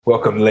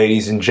Welcome,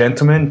 ladies and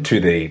gentlemen, to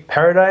the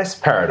Paradise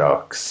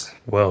Paradox.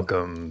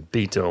 Welcome,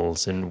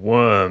 beetles and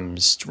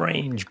worms,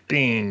 strange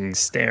beings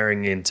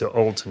staring into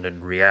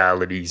alternate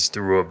realities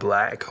through a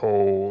black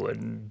hole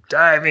and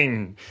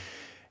diving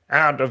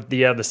out of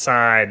the other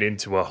side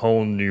into a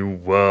whole new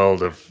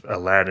world of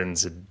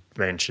Aladdin's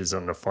adventures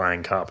on the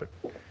flying carpet.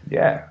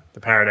 Yeah.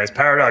 The Paradise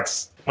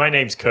Paradox. My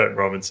name's Kurt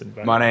Robinson.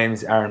 My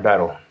name's Aaron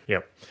Battle.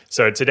 Yep.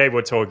 So today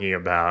we're talking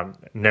about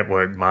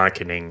network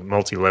marketing,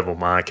 multi-level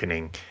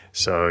marketing.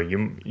 So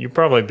you've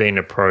probably been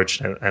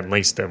approached at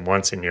least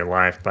once in your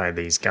life by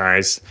these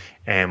guys,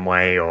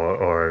 Amway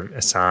or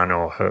Asana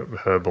or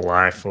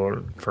Herbalife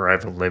or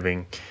Forever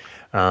Living,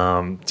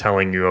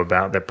 telling you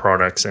about their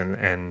products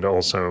and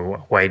also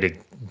a way to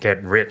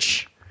get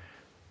rich.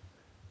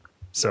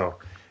 So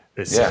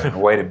a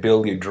way to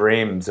build your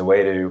dreams, a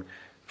way to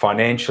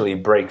financially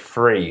break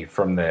free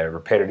from the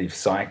repetitive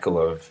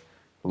cycle of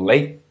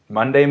late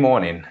Monday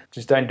morning.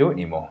 Just don't do it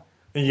anymore.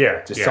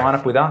 Just sign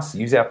up with us,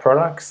 use our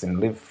products, and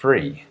live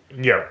free.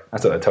 Yeah.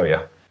 That's what they tell you.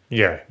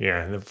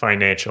 Yeah, the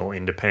financial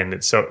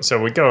independence. So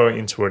we go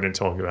into it and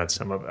talk about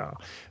some of our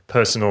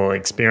personal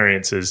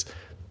experiences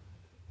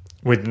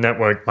with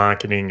network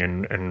marketing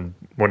and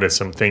what are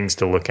some things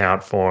to look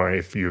out for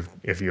if you've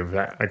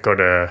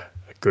got a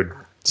good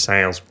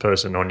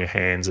salesperson on your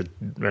hands,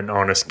 an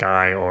honest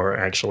guy, or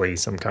actually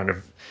some kind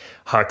of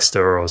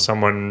huckster or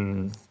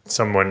someone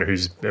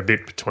who's a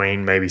bit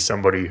between, maybe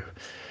somebody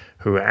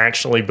who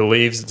actually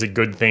believes it's a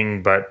good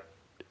thing but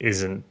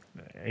isn't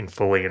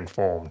fully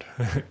informed.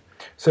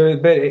 So,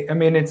 but I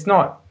mean, it's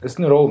not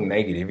all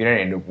negative. You don't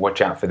need to watch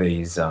out for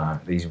these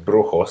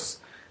brujos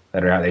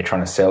that are out there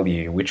trying to sell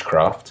you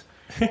witchcraft.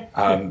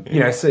 Some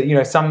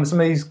of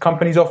these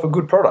companies offer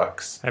good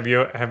products. Have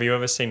you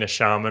ever seen a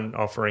shaman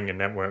offering a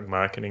network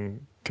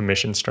marketing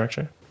commission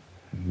structure?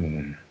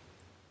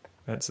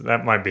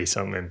 That might be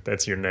something.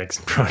 That's your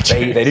next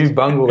project. They do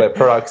bundle their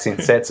products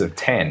in sets of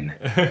 10.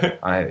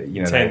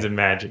 10's a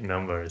magic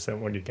number. Is that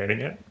what you're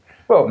getting at?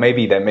 Well,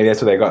 maybe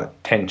that's what they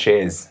got. 10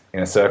 chairs in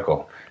a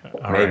circle.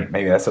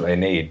 Maybe that's what they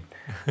need.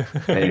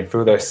 They need to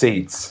fill those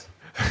seats.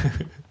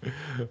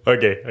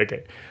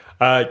 Okay.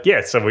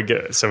 So we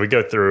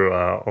go through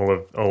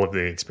all of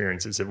the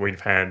experiences that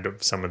we've had,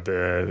 of some of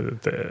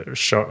the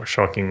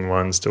shocking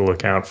ones to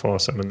look out for,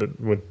 some of the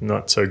with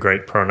not so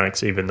great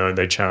products, even though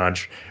they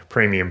charge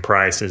premium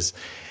prices,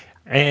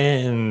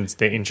 and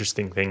the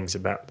interesting things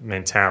about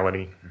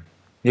mentality.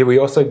 Yeah, we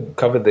also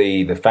covered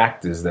the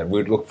factors that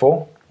we'd look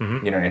for,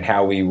 and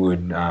how we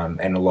would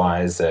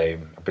analyze a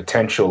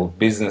potential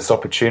business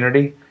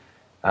opportunity.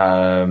 Keep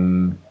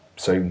an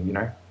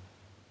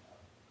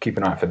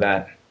eye for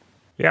that.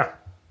 Yeah.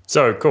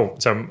 So cool.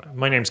 So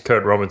my name's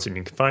Kurt Robinson.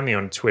 You can find me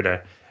on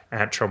Twitter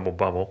at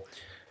TroubleBubble.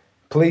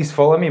 Please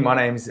follow me. My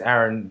name's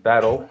Aaron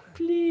Battle.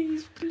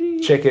 Please.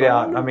 Check it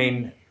out. I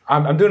mean,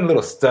 I'm doing a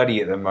little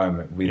study at the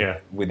moment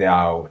with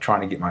our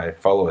trying to get my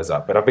followers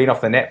up, but I've been off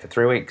the net for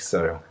 3 weeks,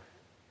 so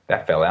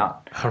that fell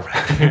out. All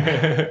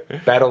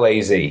right. Battle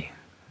AZ.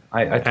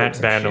 At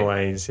Battle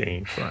AZ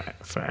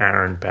for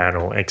Aaron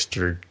Battle.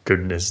 Extra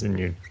goodness in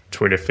your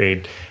Twitter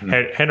feed.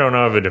 Head on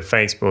over to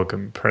Facebook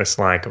and press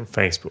like on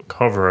Facebook.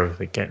 Hover over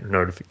the get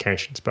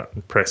notifications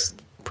button.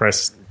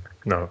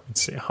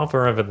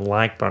 Hover over the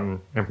like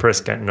button and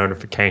press get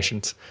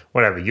notifications.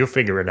 Whatever, you'll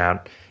figure it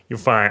out. You'll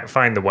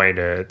find the way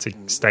to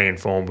stay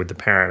informed with the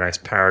Paradise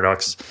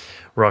Paradox,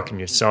 rocking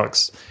your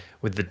socks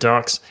with the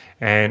docs.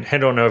 And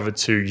head on over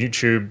to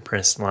YouTube.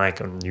 Press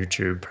like on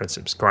YouTube. Press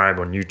subscribe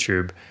on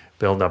YouTube.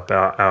 Build up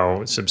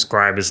our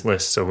subscribers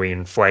list so we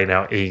inflate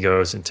our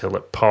egos until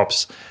it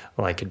pops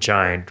like a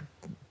giant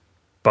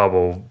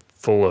bubble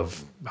full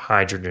of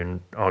hydrogen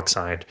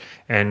oxide.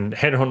 And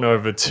head on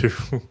over to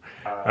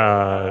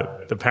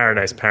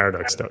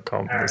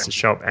theparadiseparadox.com. There's a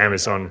shop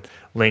Amazon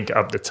link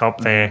up the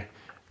top there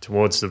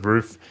towards the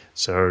roof.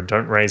 So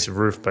don't raise the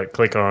roof, but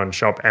click on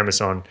shop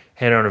Amazon.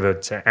 Head on over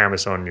to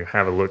Amazon. You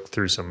have a look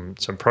through some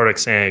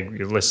products there.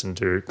 You'll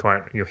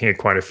hear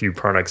quite a few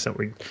products that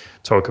we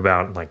talk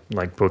about,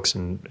 like books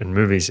and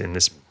movies in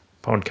this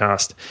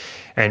podcast.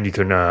 And you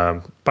can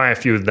buy a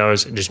few of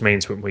those. It just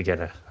means we get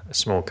a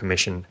small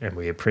commission, and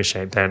we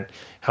appreciate that.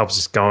 Helps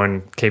us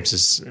going, keeps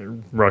us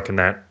rocking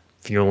that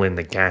fuel in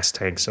the gas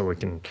tank so we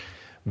can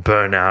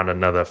burn out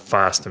another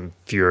Fast and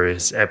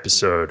Furious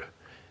episode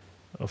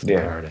of the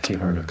Paradise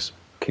Paradox.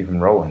 Keep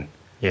them rolling.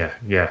 Yeah.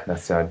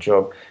 That's our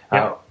job.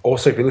 Yeah.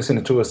 Also, if you're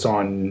listening to us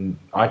on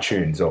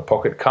iTunes or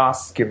Pocket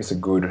Casts, give us a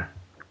good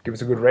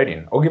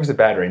rating, or give us a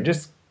bad rating.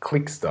 Just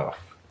click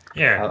stuff.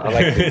 Yeah, I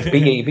like to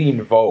be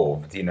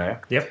involved.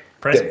 Yep.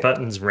 Press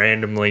buttons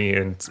randomly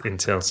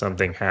until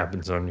something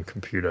happens on your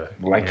computer.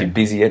 Like you're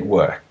busy at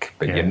work,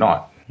 but you're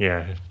not.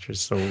 Yeah,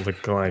 just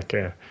look like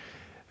a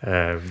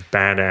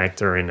bad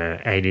actor in an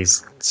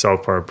 80s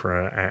soap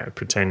opera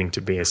pretending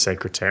to be a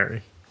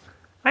secretary.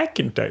 I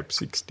can type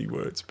 60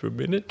 words per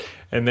minute.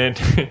 And then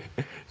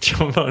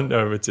jump on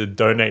over to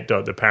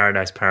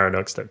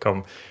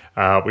donate.theparadiseparadox.com.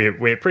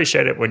 We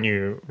appreciate it when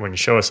you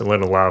show us a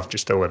little love,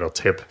 just a little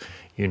tip.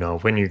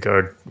 when you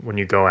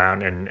go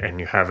out and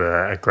you have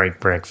a great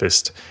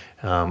breakfast,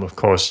 of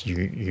course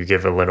you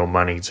give a little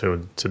money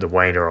to the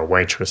waiter or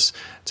waitress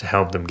to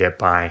help them get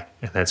by,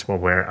 and that's what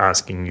we're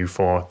asking you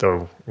for.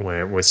 Though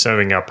we're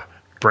serving up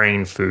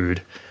brain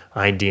food,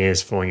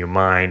 ideas for your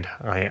mind,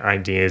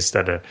 ideas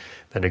that are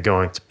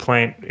going to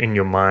plant in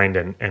your mind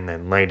and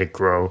then later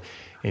grow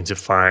into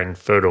fine,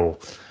 fertile,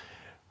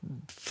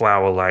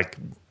 flower-like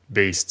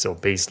beasts or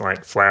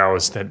beast-like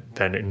flowers that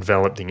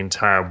envelop the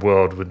entire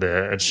world with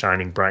a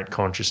shining, bright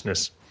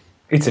consciousness.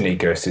 It's an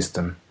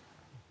ecosystem.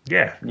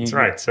 Yeah, that's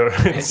right. So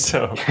it's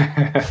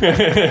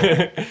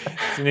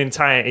an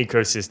entire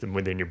ecosystem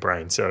within your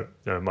brain. So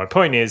my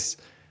point is,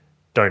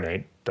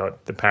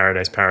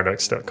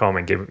 donate.theparadiseparadox.com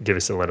and give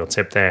us a little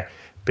tip there.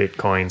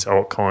 Bitcoins,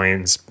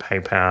 altcoins,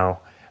 PayPal.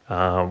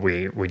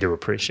 We do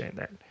appreciate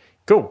that.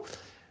 Cool.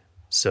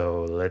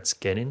 So let's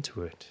get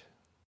into it.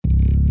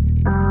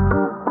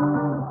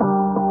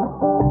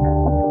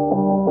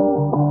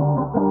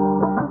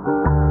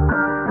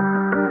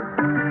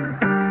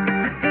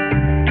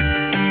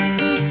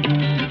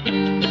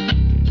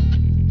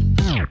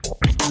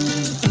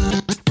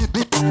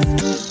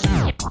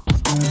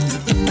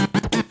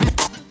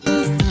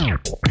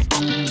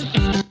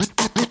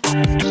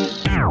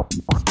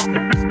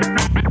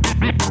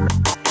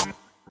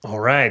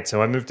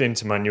 So I moved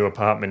into my new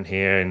apartment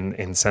here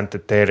in Santa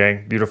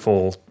Tere,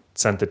 beautiful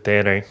Santa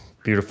Tere,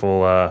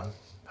 beautiful,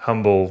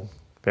 humble,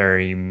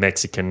 very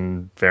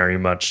Mexican, very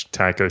much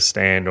taco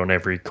stand on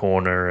every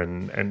corner,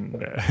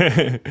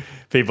 and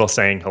people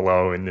saying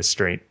hello in the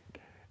street.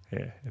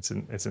 Yeah, it's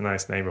a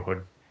nice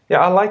neighborhood. Yeah,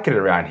 I like it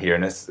around here,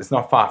 and it's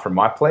not far from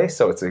my place,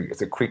 so it's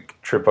a quick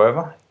trip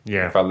over.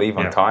 Yeah, if I leave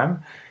on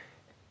time.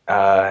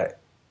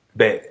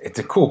 But it's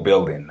a cool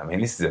building. I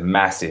mean, this is a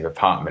massive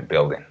apartment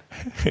building.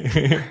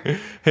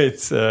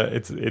 It's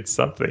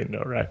something,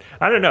 though, right?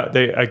 I don't know.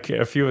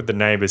 A few of the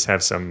neighbors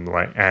have some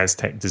like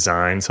Aztec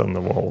designs on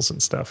the walls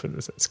and stuff.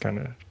 It's kind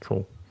of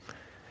cool.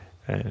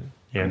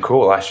 Yeah,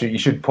 cool. You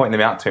should point them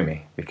out to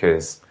me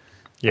because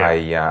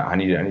I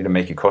need to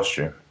make a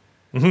costume.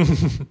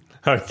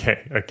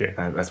 Okay.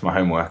 That's my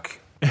homework.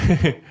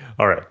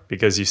 All right,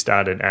 because you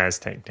started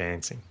Aztec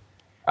dancing.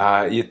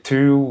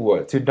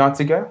 Two nights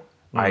ago.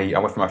 I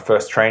went for my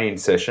first training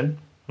session,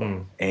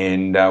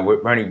 and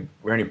we're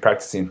only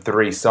practicing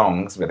 3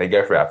 songs, but they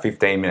go for about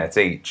 15 minutes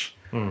each.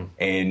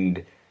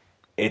 And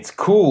it's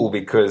cool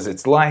because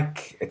it's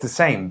the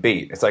same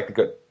beat. It's like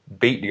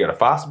you got a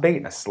fast beat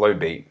and a slow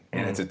beat,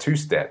 and it's a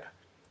 2-step,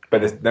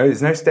 but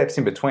there's no steps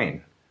in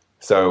between.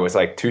 So it's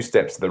like 2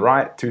 steps to the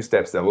right, 2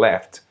 steps to the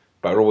left,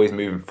 but we're always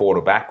moving forward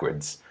or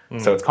backwards.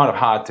 So it's kind of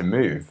hard to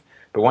move.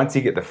 But once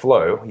you get the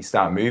flow, you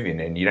start moving,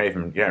 and you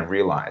don't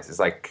realize. It's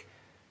like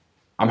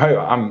I'm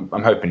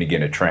hoping to get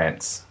in a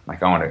trance.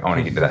 Like I want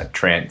to get to that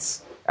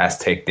trance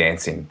Aztec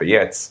dancing. But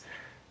yeah, it's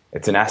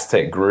an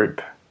Aztec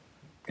group,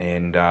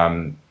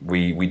 and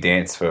we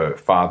dance for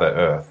Father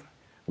Earth,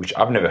 which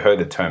I've never heard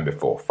the term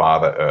before.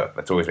 Father Earth.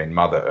 It's always been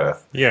Mother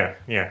Earth. Yeah.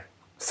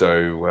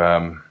 So I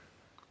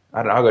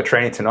don't know. I've got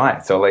training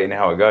tonight, so I'll let you know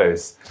how it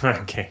goes.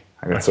 Okay.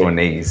 I got sore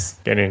knees.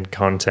 Get in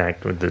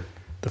contact with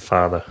the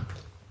Father.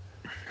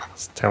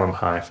 Just tell him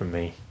hi from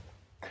me.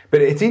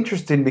 But it's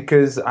interesting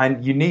because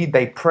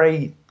they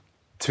pray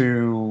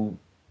to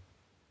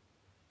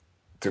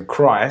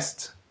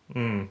Christ.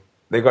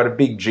 They've got a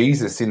big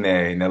Jesus in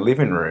their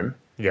living room.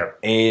 Yeah.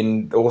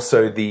 And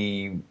also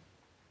the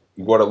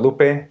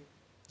Guadalupe.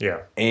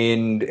 Yeah.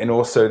 And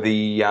also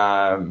the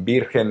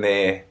Virgen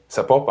de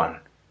Zapopan.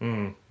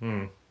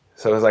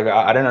 So it's like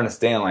I don't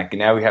understand. Like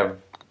now we have,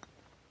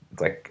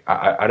 it's like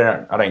I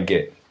don't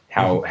get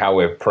how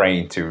we're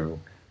praying to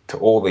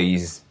all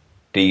these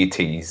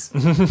deities.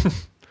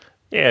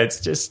 Yeah, it's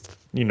just,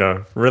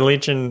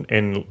 religion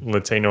in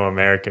Latino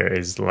America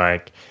is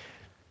like,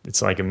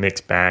 it's like a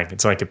mixed bag.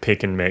 It's like a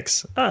pick and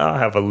mix. I'll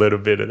have a little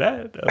bit of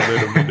that, a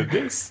little bit of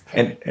this.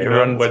 And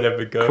everyone's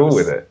whatever goes. Cool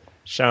with it.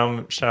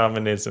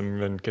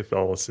 Shamanism and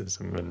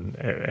Catholicism and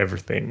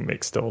everything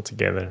mixed all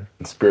together.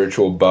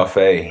 Spiritual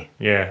buffet.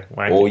 Yeah,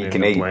 all you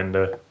can eat.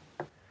 Blender.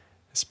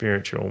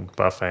 Spiritual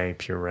buffet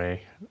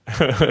puree.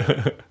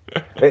 But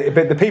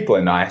the people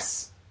are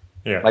nice.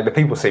 Yeah. Like the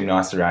people seem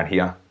nice around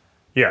here.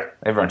 Yeah.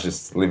 Everyone's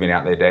just living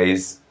out their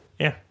days.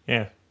 Yeah.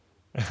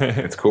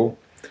 It's cool.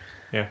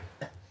 Yeah.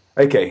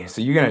 Okay,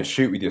 so you're going to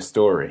shoot with your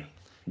story.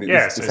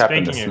 This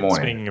happened this morning.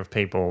 Speaking of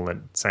people that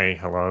say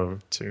hello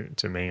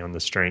to me on the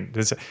street,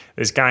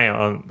 this guy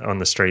on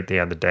the street the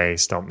other day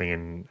stopped me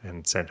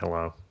and said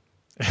hello.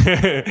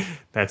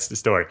 That's the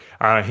story.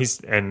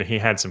 He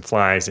had some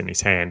flies in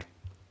his hand,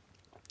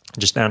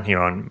 just down here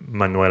on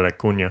Manuel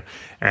Acuña,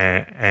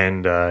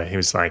 and he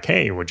was like,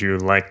 "Hey, would you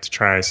like to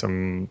try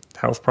some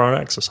health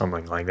products or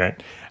something like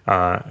that?"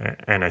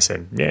 And I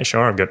said, "Yeah,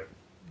 sure.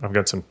 I've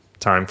got some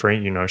time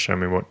free. Show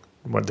me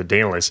what the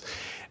deal is."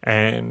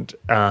 And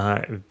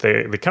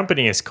the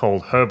company is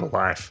called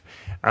Herbalife,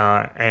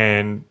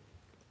 and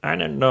I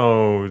don't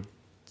know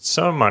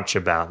so much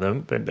about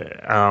them, but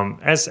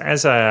as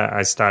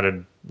I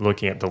started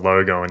looking at the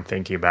logo and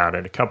thinking about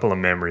it, a couple of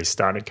memories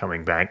started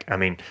coming back. I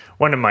mean,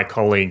 one of my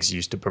colleagues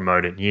used to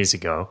promote it years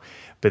ago,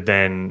 but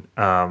then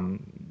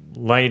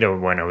later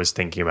when I was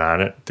thinking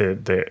about it,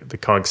 the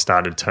cogs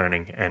started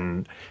turning,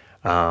 and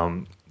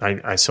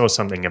I saw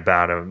something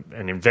about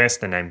an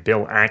investor named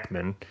Bill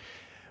Ackman.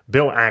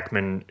 Bill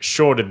Ackman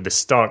shorted the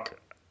stock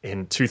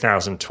in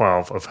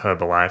 2012 of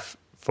Herbalife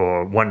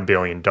for $1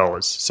 billion.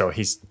 So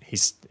he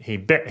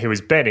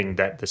was betting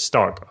that the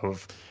stock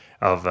of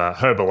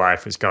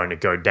Herbalife was going to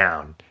go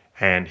down,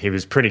 and he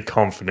was pretty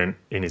confident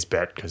in his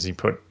bet because he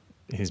put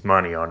his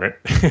money on it.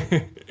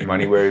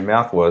 Money where his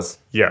mouth was.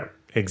 Yeah,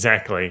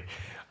 exactly.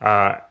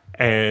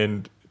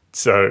 And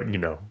so,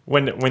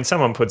 when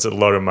someone puts a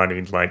lot of money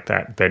like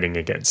that betting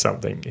against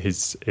something, it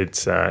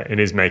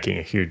is making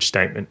a huge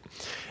statement.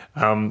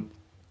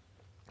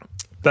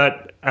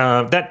 But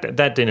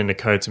that didn't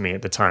occur to me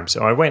at the time.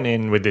 So I went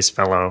in with this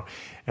fellow,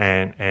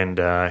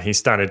 and he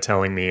started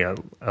telling me a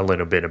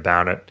little bit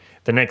about it.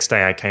 The next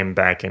day I came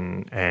back,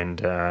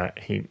 and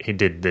he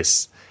did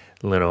this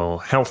little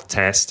health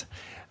test,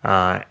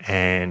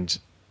 and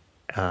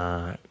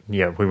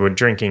we were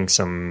drinking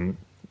some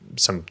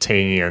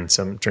tea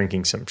and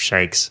drinking some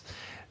shakes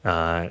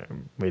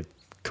with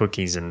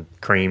cookies and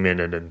cream in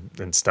it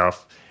and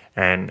stuff,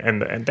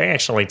 and they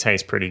actually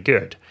taste pretty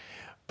good,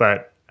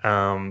 but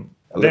a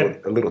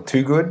little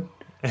too good.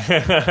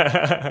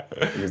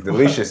 Because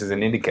delicious is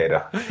an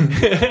indicator.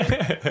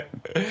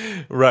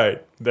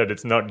 Right, that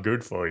it's not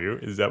good for you.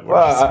 Is that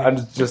what you're saying?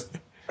 I'm just,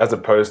 as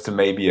opposed to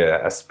maybe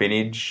a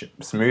spinach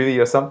smoothie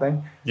or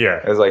something.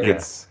 Yeah, it's like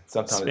it's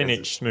sometimes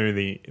spinach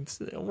smoothie.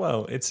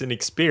 It's an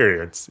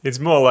experience. It's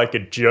more like a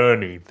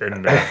journey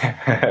than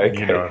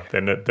okay.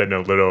 than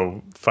a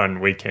little fun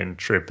weekend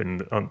trip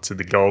onto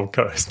the Gold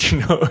Coast.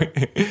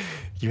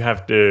 You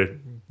have to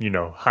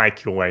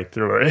hike your way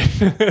through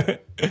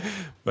it.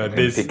 But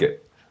pick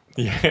it.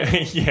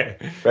 Yeah.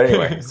 But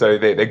anyway, so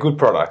they're good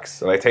products.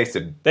 So they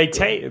tasted. They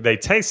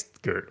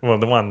taste good. Well,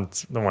 the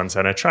ones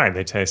that I tried,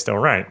 they taste all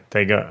right.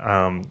 They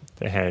got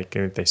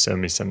they served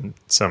me some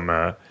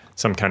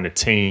kind of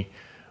tea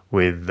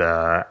with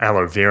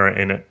aloe vera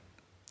in it.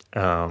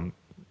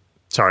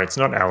 Sorry, it's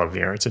not aloe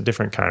vera. It's a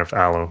different kind of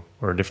aloe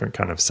or a different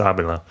kind of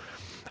sabila.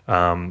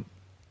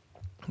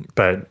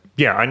 But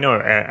yeah, I know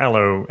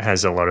aloe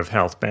has a lot of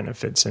health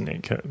benefits, and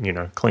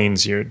it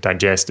cleans your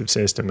digestive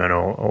system and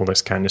all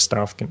this kind of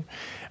stuff. Can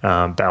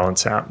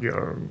balance out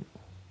your,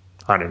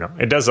 I don't know.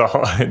 It does a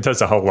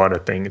whole lot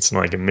of things. It's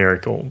like a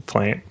miracle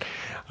plant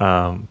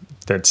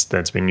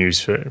that's been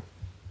used for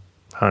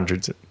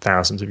hundreds of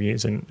thousands of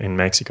years in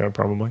Mexico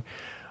probably.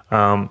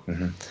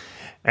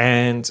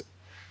 And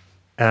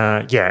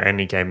and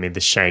he gave me the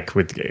shake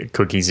with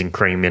cookies and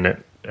cream in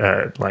it,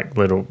 like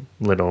little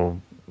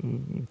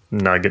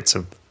nuggets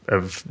of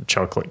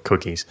chocolate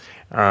cookies,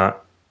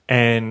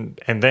 and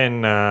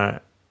then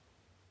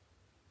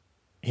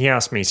he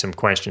asked me some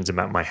questions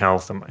about my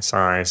health and my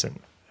size and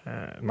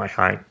my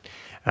height,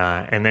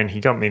 and then he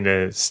got me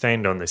to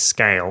stand on the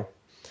scale,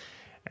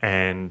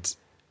 and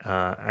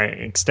I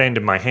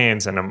extended my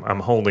hands, and I'm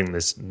holding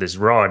this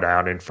rod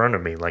out in front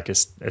of me, like a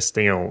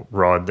steel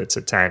rod that's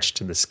attached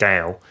to the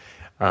scale,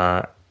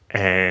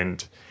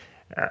 and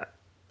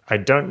I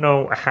don't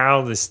know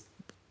how this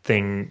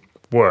thing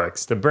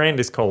works. The brand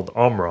is called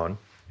Omron.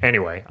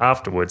 Anyway,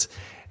 afterwards,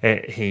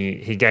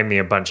 he gave me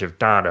a bunch of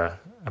data,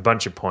 a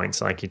bunch of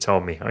points, like he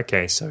told me,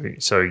 okay,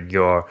 so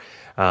your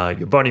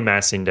body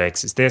mass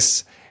index is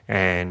this,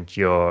 and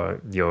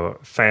your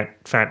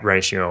fat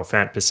ratio or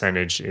fat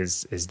percentage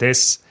is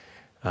this.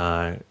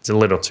 It's a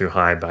little too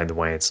high, by the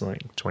way. It's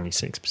like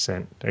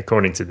 26%,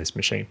 according to this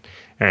machine.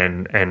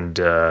 And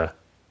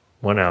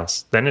what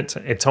else? Then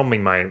it told me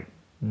my,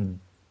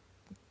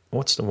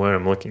 what's the word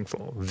I'm looking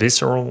for?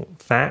 Visceral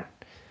fat,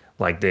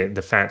 like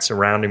the fat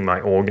surrounding my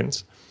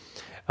organs.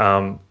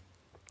 And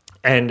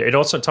it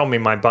also told me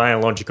my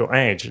biological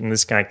age. And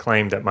this guy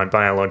claimed that my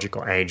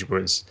biological age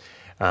was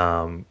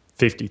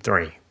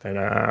 53. That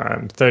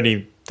I'm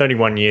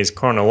 31 years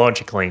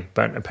chronologically,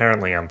 but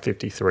apparently I'm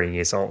 53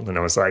 years old. And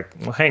I was like,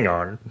 well, hang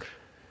on.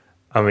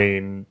 I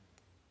mean,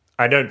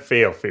 I don't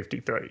feel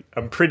 53.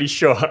 I'm pretty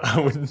sure I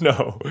would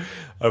know.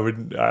 I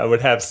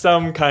would have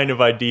some kind of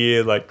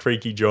idea, like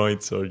creaky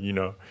joints or,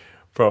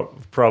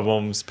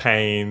 problems,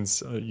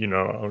 pains,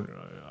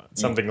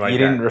 something like that. You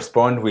didn't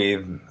respond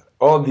with,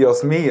 oh,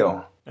 Dios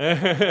mío.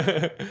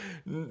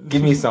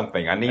 Give me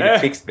something. I need to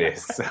fix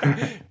this.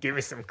 Give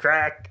me some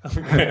crack.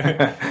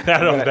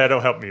 That'll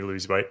help me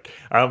lose weight.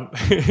 No,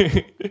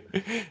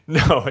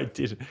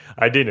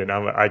 I didn't.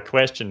 I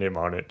questioned him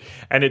on it,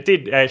 and it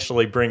did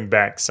actually bring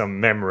back some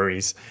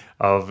memories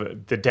of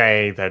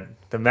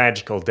the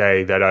magical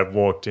day that I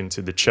walked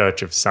into the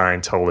Church of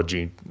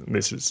Scientology.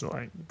 This is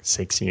like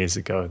 6 years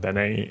ago that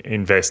I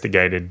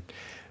investigated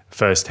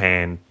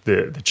firsthand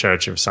the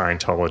Church of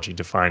Scientology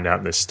to find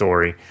out this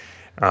story.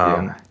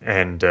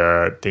 And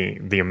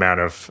the amount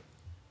of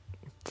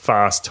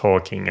fast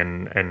talking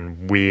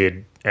and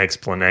weird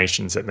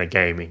explanations that they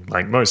gave me.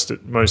 Like most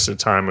of the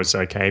time was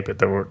okay, but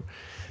there were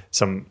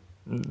some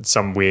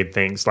some weird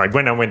things. Like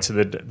when I went to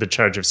the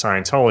Church of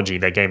Scientology,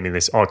 they gave me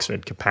this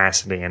Oxford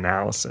capacity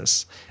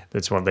analysis.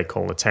 That's what they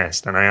call a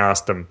test. And I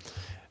asked them,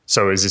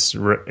 so is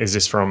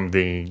this from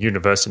the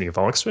University of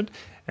Oxford?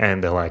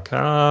 And they're like,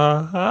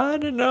 I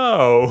don't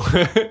know.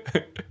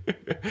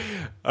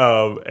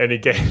 And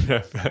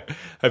again,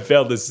 I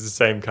felt this is the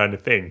same kind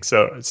of thing.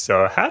 So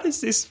how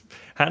does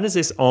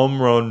this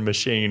Omron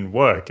machine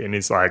work? And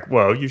it's like,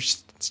 well, you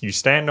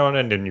stand on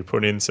it and you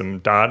put in some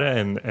data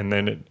and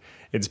then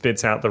it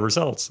spits out the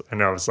results.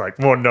 And I was like,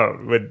 well,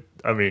 no,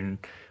 I mean,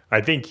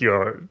 I think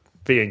you're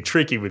being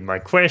tricky with my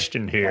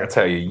question here. That's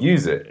how you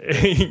use it.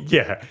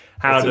 Yeah.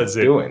 How does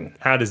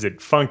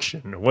it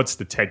function? What's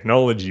the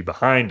technology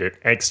behind it?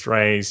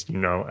 X-rays,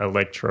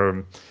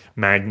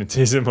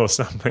 electromagnetism or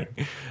something.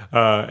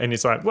 And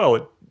it's like,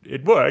 well,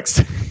 it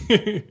works.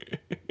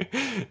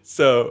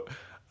 So,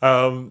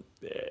 that's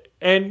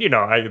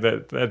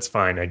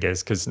fine, I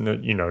guess, because,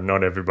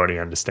 not everybody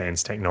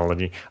understands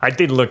technology. I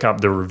did look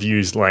up the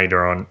reviews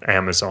later on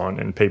Amazon,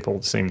 and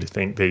people seem to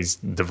think these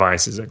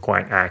devices are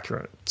quite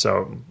accurate.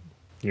 So,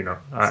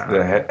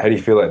 how do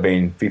you feel like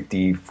being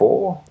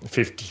 54?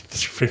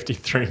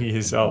 53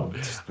 years old.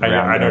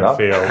 I don't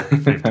feel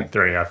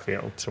 53. I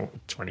feel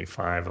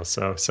 25 or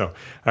so. So,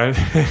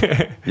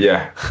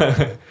 yeah.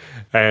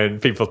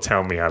 And people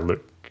tell me I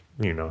look,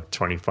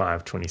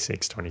 25,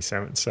 26,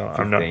 27. So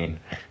 15. I'm not.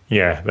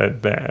 Yeah,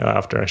 that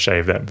after I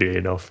shave that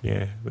beard off,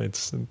 yeah,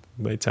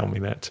 they tell me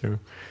that too.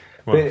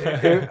 Well,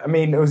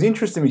 it was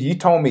interesting. You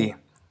told me.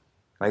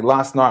 Like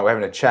last night, we're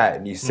having a chat,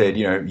 and you said,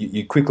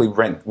 you quickly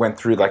went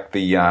through like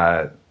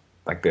the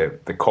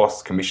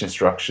cost commission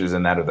structures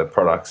and that of the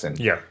products, and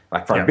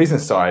like from a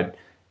business side,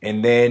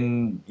 and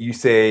then you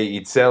say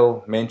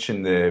Itzel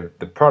mentioned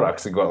the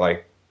products that got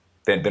like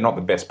they're not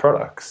the best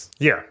products.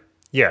 Yeah,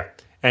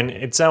 and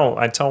Itzel,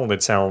 I told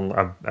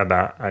Itzel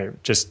about. I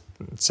just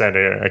said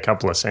a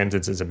couple of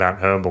sentences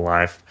about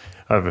Herbalife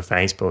over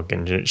Facebook,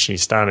 and she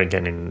started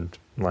getting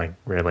like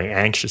really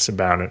anxious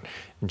about it,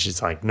 and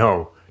she's like,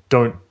 "No,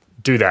 don't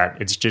do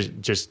that. It's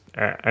just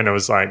and I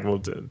was like, well,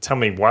 tell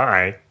me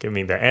why. Give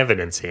me the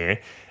evidence here."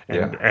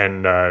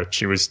 And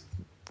she was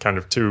kind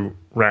of too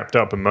wrapped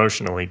up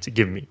emotionally to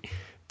give me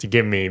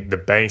the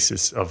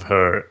basis of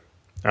her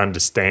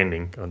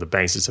understanding or the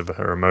basis of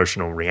her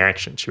emotional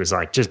reaction. She was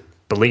like, just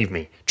believe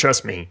me,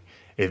 trust me.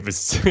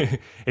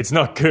 It's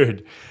not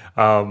good.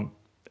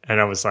 And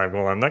I was like,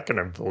 well, I'm not going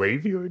to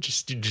believe you.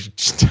 Just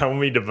tell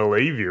me to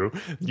believe you.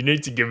 You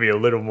need to give me a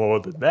little more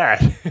than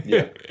that.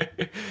 Yeah.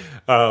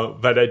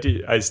 But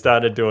I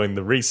started doing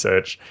the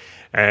research,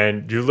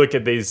 and you look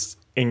at these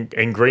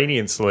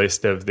ingredients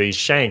list of these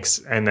shakes,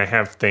 and they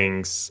have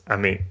things. I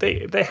mean,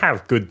 they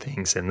have good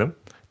things in them.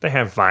 They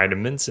have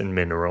vitamins and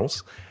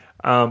minerals,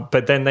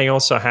 but then they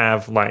also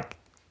have like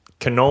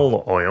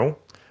canola oil,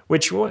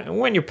 which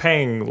when you're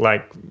paying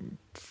like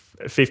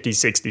 $50,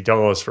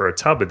 $60 for a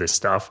tub of this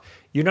stuff,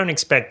 you don't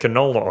expect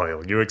canola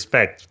oil. You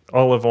expect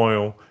olive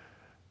oil,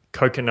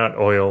 coconut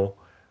oil,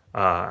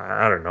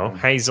 I don't know,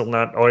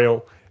 hazelnut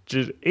oil,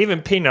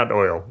 even peanut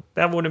oil.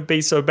 That wouldn't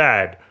be so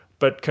bad.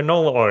 But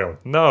canola oil,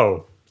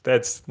 no.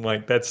 That's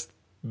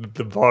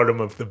the bottom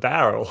of the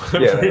barrel.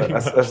 Yeah,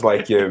 that's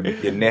like your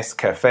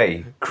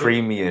Nescafe,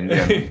 creamy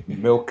and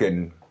milk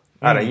and,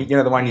 I don't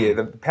know, the one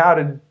the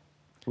powdered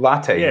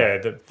latte. Yeah.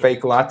 The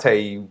fake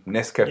latte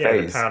Nescafes.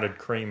 Yeah, the powdered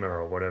creamer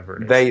or whatever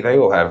it is. They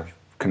all have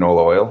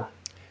canola oil.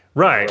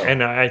 Right,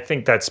 and I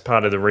think that's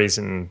part of the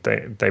reason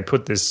they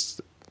put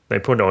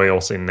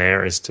oils in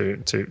there is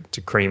to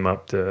cream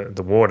up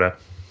the water.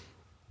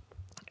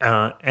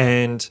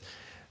 And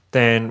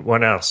then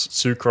what else?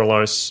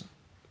 Sucralose,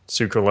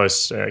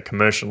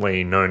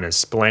 commercially known as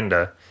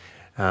Splenda.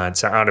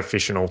 It's an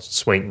artificial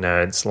sweetener.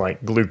 It's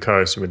like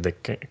glucose with a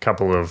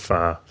couple of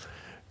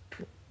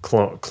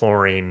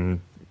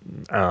chlorine,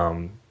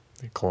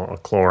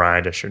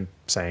 chloride, I should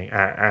say,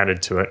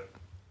 added to it.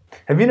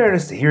 Have you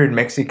noticed here in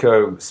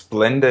Mexico,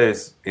 Splenda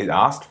is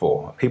asked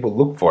for? People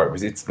look for it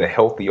because it's the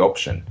healthy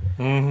option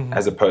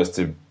as opposed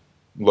to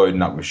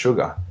loading up with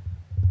sugar.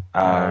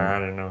 I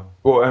don't know.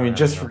 Well, I mean,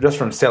 just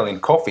from selling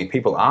coffee,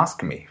 people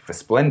ask me for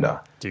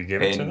Splenda. Do you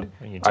give it to them?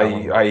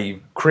 I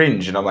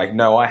cringe and I'm like,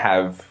 no, I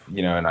have,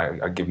 and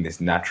I give them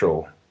this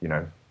natural,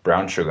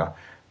 brown sugar.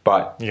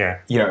 But,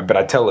 but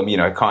I tell them,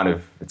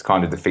 it's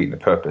kind of defeating the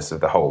purpose of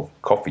the whole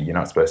coffee. You're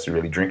not supposed to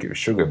really drink it with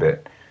sugar,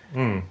 but...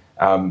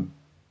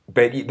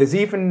 But there's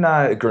even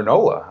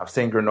granola. I've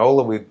seen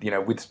granola with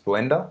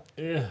Splenda.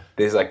 Yeah.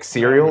 There's like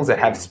cereals that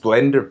have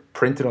Splenda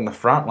printed on the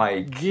front,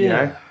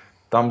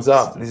 thumbs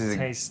up.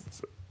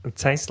 It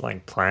tastes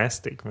like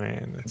plastic,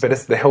 man. But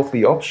it's the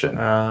healthy option.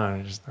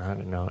 I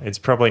don't know. It's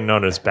probably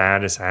not as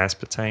bad as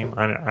aspartame.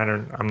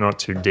 I'm not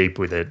too deep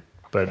with it,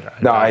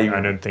 but I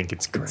don't think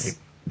it's great.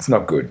 It's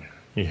not good.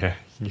 Yeah.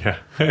 Yeah.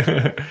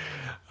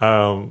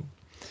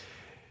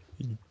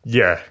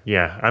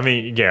 I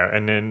mean, yeah.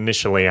 And then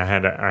initially, I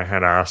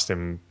had asked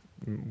him,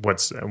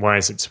 why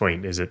is it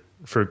sweet? Is it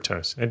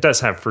fructose? It does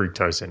have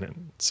fructose in it,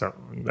 so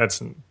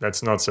that's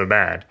not so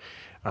bad.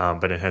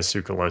 But it has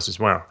sucralose as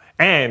well,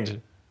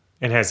 and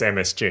it has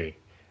MSG.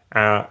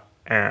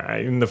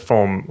 in the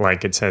form,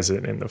 like it says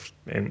it in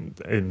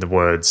the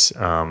words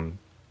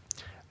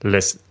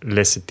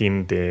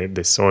lecithin de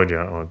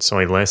soja, or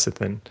soy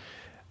lecithin,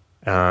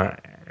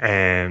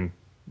 and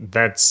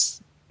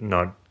that's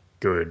not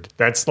good.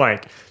 That's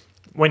like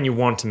when you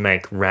want to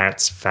make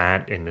rats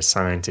fat in a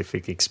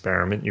scientific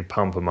experiment, you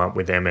pump them up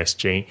with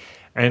MSG,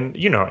 and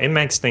it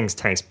makes things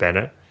taste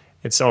better.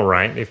 It's all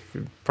right,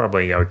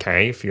 probably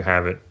okay if you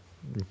have it,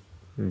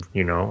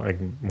 like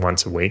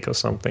once a week or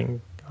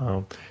something.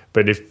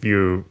 But if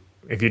you're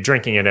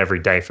drinking it every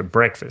day for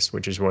breakfast,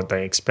 which is what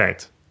they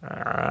expect,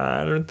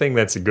 I don't think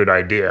that's a good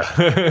idea.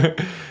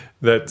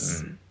 I'm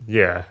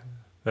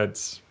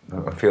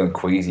feeling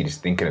queasy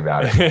just thinking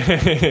about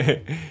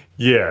it.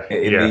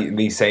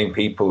 These same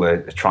people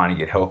are trying to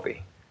get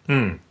healthy.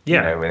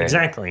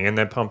 Exactly, and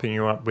they're pumping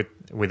you up with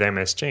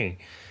MSG,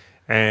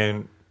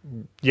 and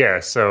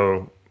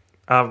so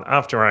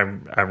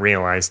after I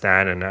realized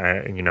that, and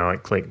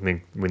it clicked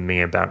with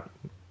me about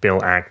Bill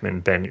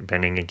Ackman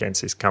bending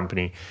against his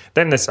company.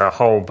 Then there's a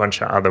whole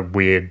bunch of other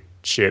weird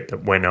shit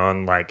that went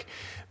on, like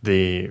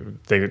the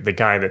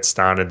guy that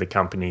started the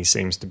company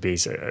seems to be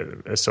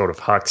a sort of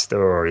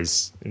huckster, or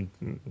he's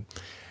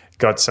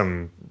got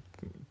some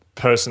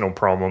personal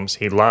problems.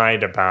 He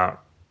lied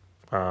about,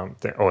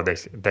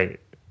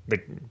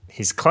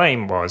 his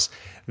claim was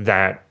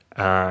that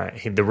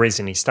the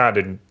reason he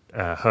started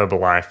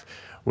Herbalife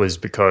was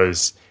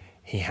because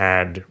he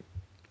had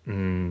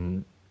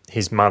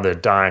his mother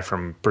die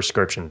from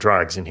prescription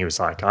drugs, and he was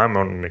like, I'm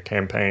on a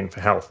campaign for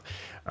health.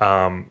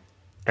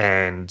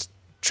 And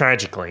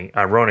tragically,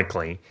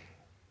 ironically,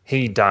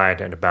 he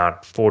died at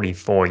about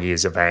 44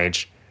 years of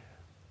age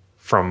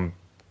from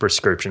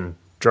prescription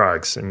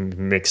drugs, and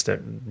mixed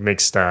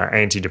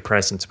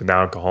antidepressants with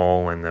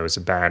alcohol, and there was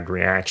a bad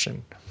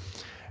reaction.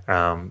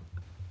 Very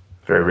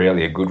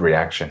rarely a good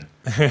reaction.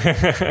 Some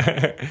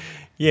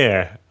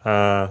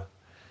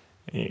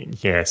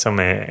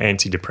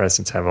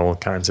antidepressants have all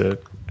kinds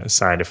of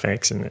side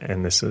effects,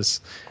 and this is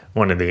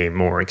one of the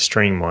more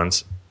extreme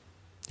ones.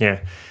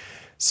 Yeah.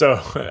 So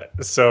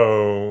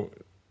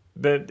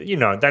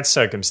that that's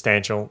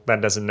circumstantial. That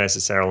doesn't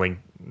necessarily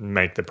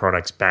make the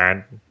products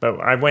bad. But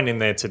I went in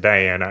there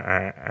today and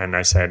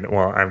I said,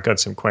 well, I've got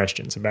some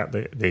questions about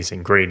these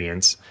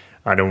ingredients.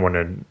 I don't want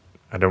to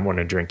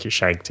drink your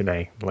shake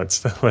today.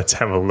 Let's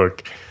have a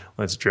look.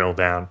 Let's drill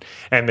down.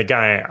 And the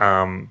guy,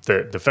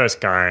 the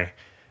first guy,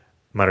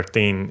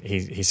 Martin,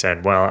 he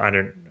said, well, I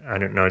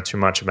don't know too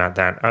much about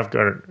that. I've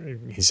got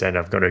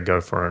to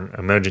go for an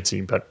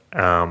emergency, but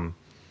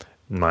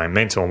my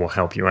mentor will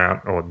help you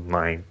out, or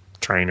my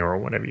trainer, or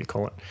whatever you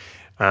call it.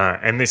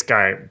 And this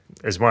guy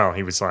as well,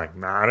 he was like,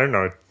 nah, I don't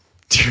know.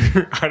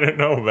 I don't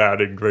know about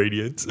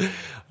ingredients.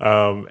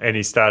 And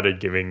he started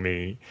giving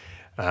me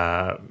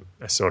a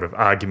sort of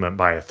argument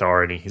by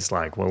authority. He's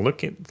like, well,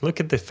 look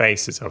at the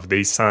faces of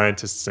these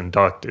scientists and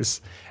doctors,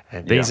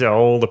 and these are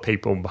all the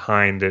people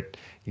behind it.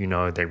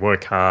 They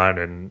work hard,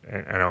 and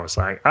I was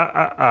like,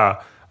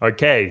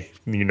 okay,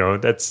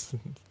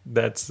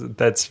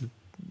 that's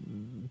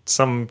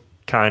some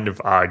kind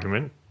of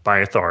argument by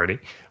authority.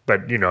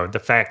 But,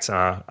 the facts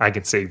are, I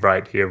can see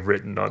right here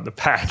written on the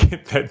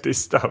packet that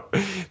this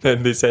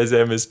has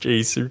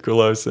MSG,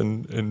 sucralose,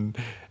 and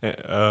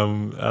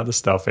other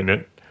stuff in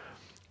it.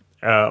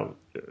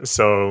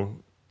 So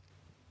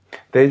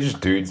they're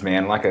just dudes,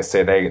 man. Like I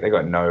said, they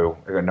got no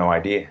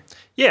idea.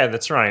 Yeah,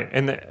 that's right.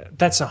 And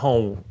that's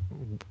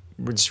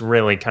it's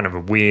really kind of a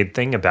weird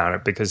thing about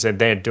it, because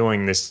they're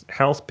doing this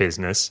health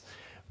business,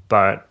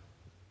 but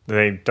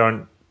they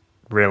don't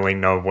really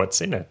know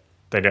what's in it.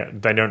 They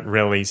don't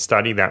really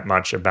study that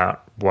much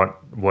about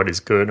what is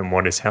good and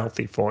what is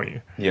healthy for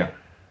you. Yeah.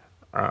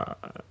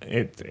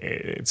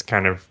 It's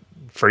kind of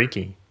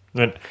freaky.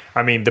 But,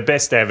 I mean, the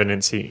best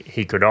evidence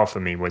he could offer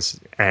me was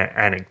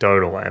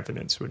anecdotal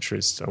evidence, which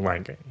was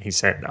like, he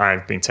said,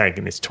 I've been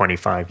taking this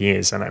 25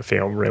 years and I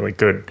feel really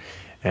good,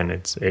 and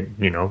it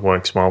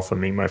works well for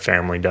me. My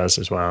family does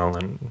as well,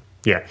 and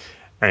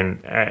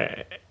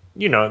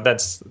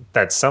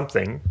that's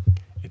something.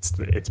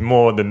 It's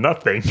more than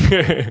nothing,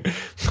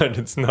 but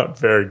it's not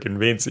very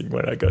convincing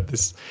when I got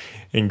this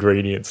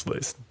ingredients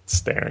list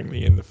staring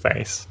me in the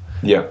face.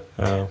 Yeah,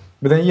 but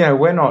then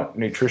we're not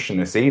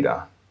nutritionists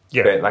either.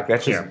 Yeah, but like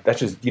that's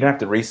just you don't have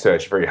to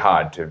research very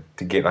hard to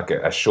get like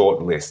a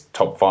short list,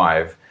 top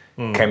 5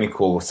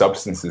 chemical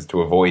substances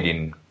to avoid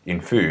in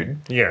food.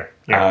 Yeah.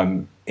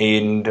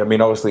 And I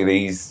mean, obviously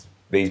these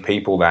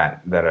people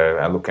that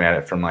are looking at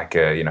it from like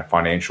a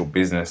financial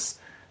business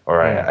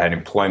or an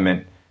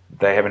employment,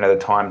 they haven't had the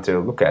time to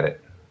look at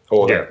it,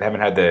 or they haven't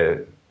had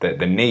the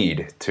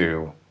need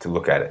to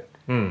look at it.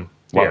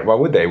 Why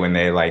would they, when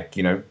they're like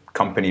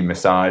company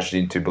massaged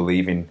into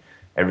believing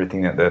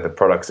everything that the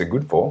products are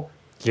good for?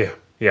 Yeah.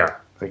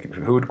 Like,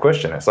 who would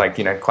question it? It's like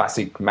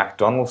classic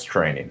McDonald's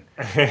training.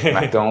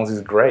 McDonald's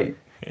is great,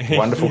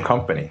 wonderful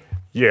company.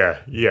 Yeah,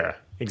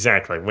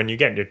 exactly. When you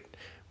get your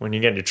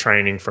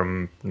training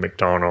from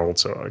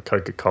McDonald's or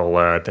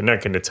Coca-Cola, they're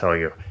not going to tell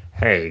you,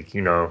 hey,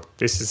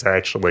 this is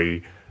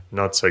actually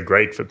not so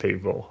great for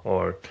people,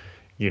 or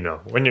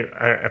when you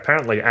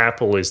apparently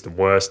Apple is the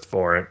worst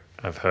for it.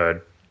 I've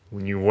heard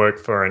when you work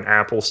for an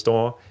Apple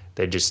store,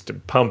 they just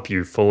pump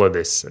you full of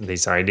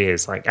these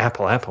ideas like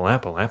Apple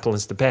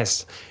is the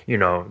best.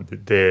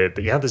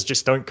 The others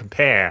just don't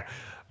compare.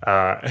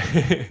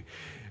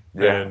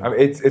 Yeah, I mean,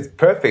 it's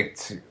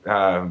perfect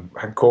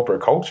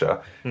corporate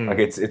culture. Like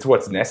it's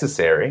what's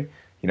necessary,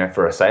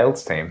 for a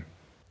sales team.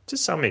 To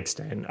some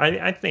extent,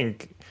 I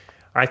think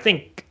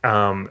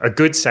a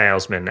good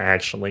salesman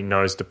actually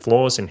knows the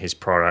flaws in his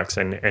products,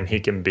 and he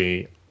can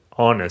be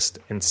honest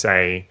and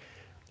say,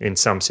 in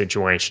some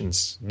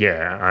situations,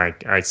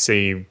 I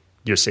see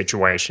your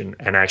situation,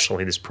 and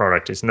actually this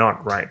product is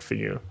not right for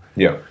you.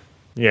 Yeah.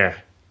 Yeah.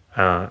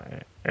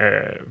 But,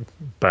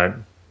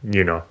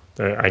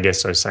 I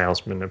guess those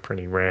salesmen are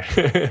pretty rare.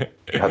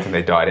 I think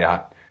they died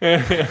out.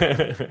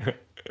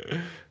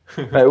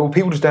 Well,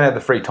 people just don't have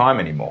the free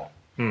time anymore.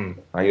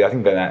 I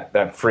think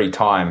that free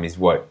time is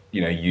what,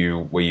 where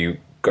you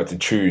got to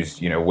choose,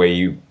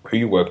 who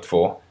you worked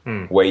for,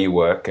 where you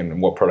work,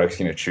 and what products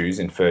you're going to choose,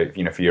 and for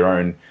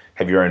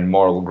have your own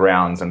moral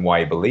grounds and why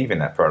you believe in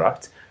that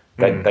product.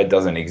 That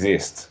doesn't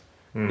exist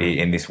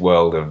in this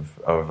world of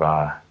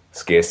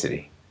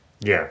scarcity.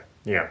 Yeah.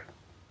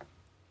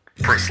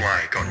 Press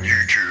like on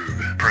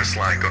YouTube, press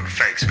like on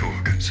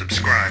Facebook,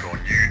 subscribe on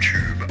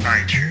YouTube,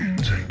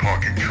 iTunes, and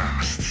Pocket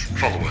Casts.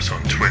 Follow us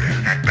on Twitter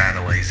at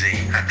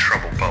BattleAZ, at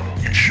Trouble Bubble,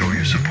 and show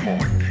your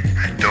support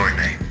at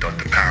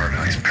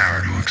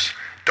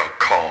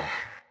donate.theparadiseparadox.com.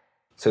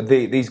 So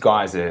these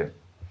guys they're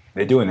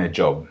doing their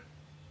job.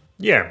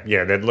 Yeah,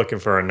 they're looking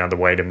for another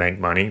way to make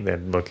money. They're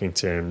looking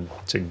to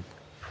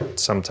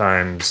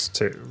sometimes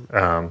to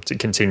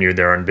continue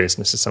their own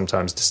business, and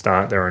sometimes to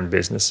start their own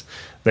business.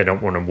 They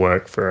don't want to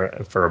work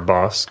for a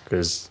boss,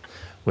 because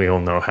we all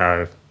know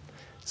how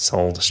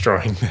soul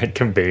destroying that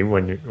can be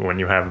when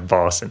you have a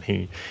boss and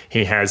he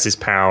has this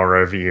power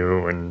over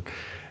you, and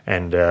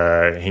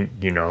he,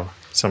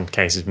 some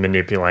cases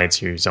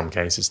manipulates you, some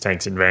cases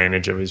takes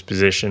advantage of his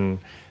position.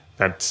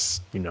 That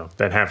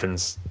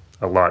happens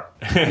a lot.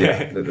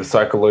 Yeah, the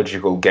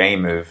psychological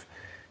game of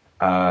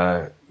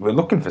we're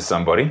looking for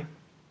somebody.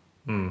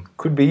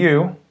 Could be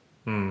you.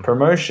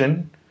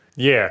 Promotion.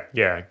 Yeah.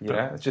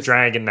 It's just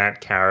dragging that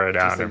carrot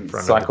out in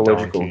front of the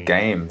psychological donkey.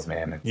 Games,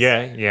 man.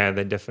 Yeah,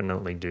 they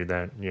definitely do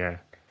that. Yeah.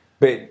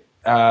 But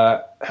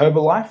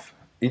Herbalife,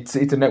 it's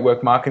a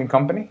network marketing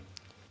company.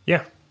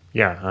 Yeah,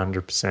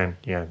 100%.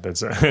 Yeah,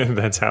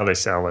 that's how they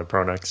sell their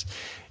products.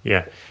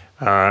 Yeah.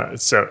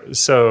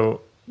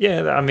 So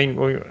yeah, I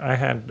mean, I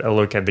had a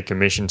look at the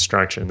commission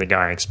structure, and the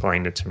guy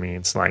explained it to me.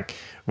 It's like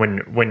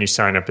when you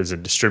sign up as a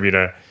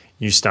distributor,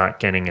 you start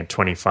getting a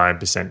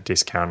 25%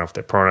 discount off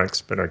their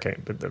products. But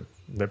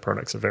their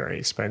products are very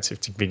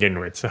expensive to begin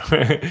with.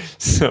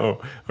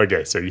 So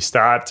you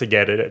start to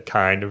get it at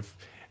kind of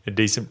a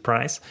decent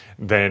price.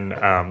 Then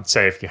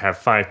say if you have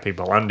 5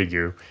 people under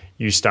you,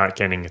 you start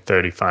getting a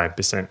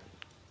 35%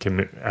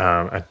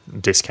 a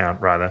discount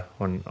rather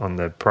on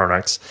the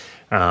products.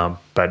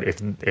 But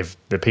if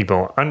the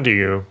people under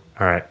you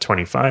are at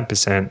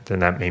 25%, then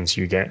that means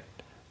you get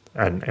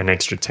an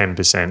extra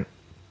 10%.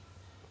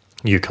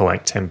 You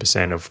collect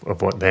 10%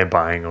 of what they're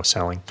buying or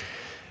selling.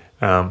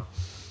 And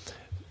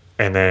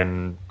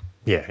then,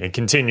 it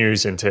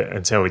continues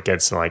until it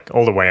gets like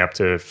all the way up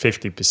to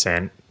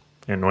 50%.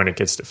 And when it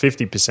gets to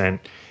 50%,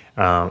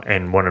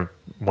 and one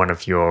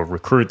of your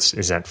recruits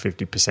is at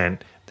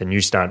 50%, then you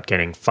start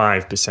getting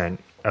 5%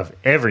 of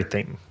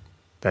everything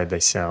that they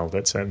sell.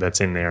 That's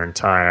in their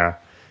entire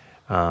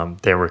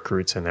their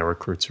recruits and their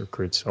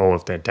recruits, all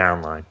of their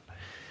downline.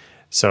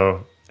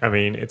 So I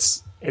mean,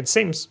 it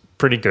seems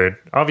pretty good.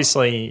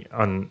 Obviously,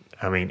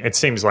 it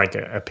seems like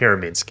a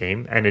pyramid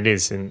scheme, and it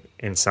is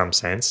in some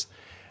sense.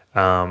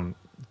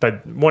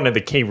 But one of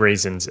the key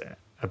reasons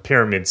a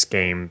pyramid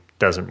scheme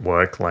doesn't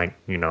work, like,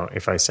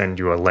 if I send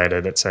you a letter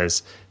that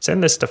says,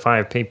 send this to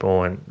 5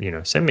 people and,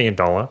 send me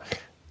 $1,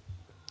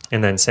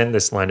 and then send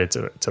this letter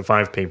to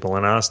 5 people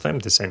and ask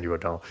them to send you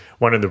 $1.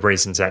 One of the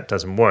reasons that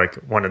doesn't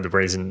work,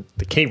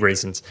 the key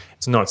reasons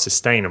it's not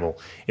sustainable,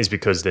 is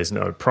because there's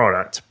no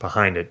product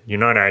behind it. You're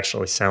not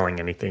actually selling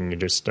anything. You're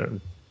just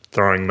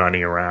throwing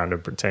money around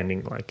and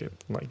pretending like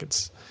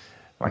it's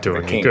like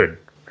doing you good.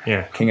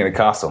 Yeah, king of the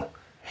castle.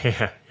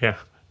 Yeah.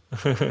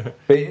 But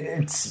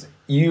it's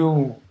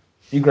you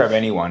grab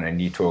anyone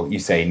and you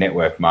say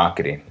network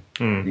marketing.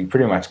 You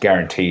pretty much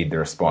guaranteed the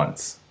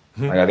response.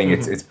 Like, I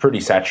think it's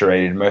pretty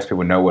saturated. Most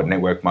people know what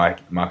network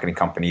marketing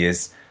company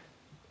is,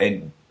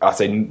 and I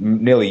say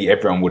nearly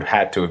everyone would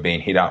have to have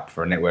been hit up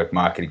for a network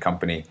marketing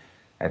company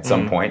at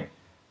some point.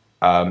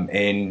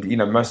 And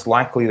most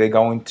likely they're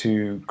going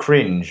to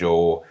cringe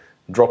or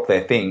drop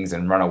their things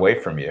and run away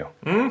from you.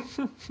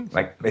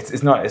 Like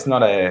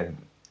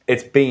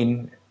it's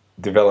been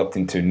developed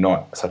into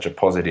not such a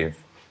positive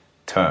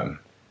term.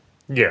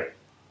 Yeah.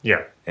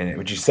 And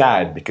which is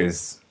sad,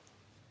 because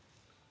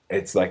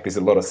it's like there's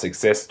a lot of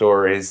success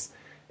stories.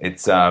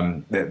 It's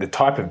the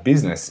type of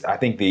business. I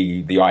think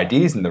the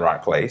idea is in the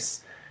right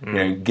place.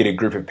 Get a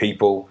group of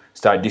people,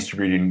 start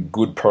distributing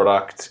good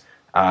product,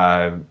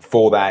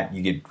 For that,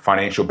 you get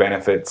financial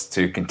benefits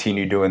to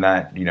continue doing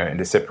that, and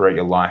to separate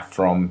your life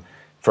from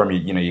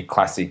your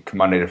classic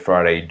Monday to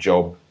Friday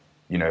job,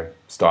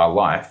 style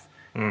life.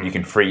 You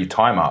can free your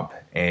time up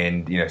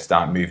and,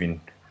 start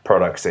moving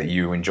products that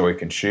you enjoy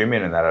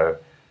consuming and that are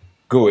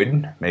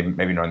good,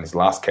 maybe not in this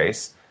last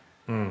case.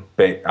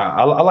 But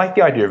I like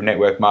the idea of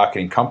network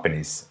marketing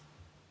companies.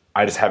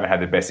 I just haven't had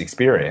the best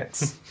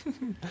experience.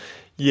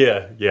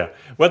 Yeah.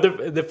 Well,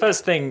 the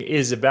first thing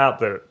is about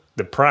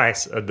the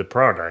price of the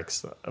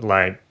products.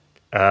 Like,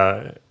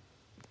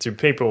 do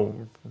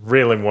people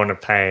really want to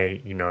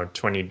pay,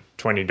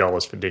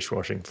 $20 for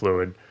dishwashing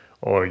fluid,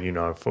 or,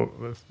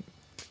 for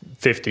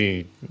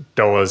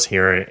 $50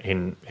 here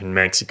in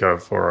Mexico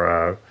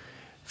for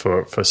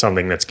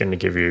something that's going to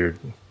give you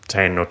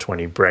 10 or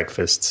 20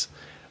 breakfasts,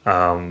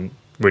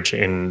 which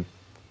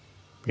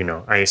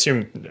I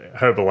assume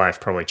Herbalife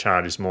probably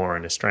charges more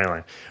in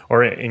Australia.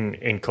 Or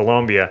in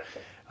Colombia,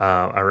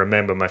 I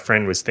remember my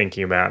friend was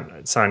thinking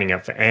about signing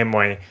up for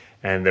Amway,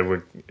 and they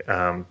were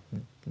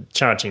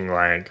charging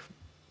like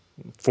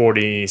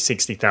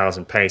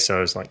 60,000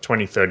 pesos, like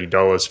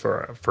 $20-$30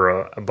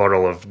 for a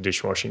bottle of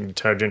dishwashing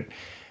detergent.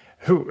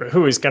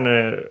 Who is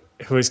gonna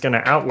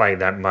outlay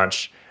that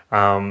much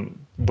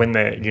when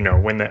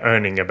they're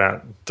earning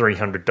about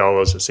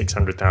 $300 or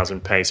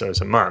 600,000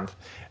 pesos a month?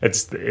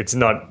 It's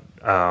not.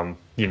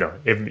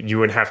 If you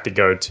would have to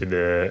go to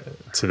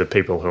the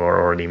people who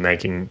are already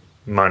making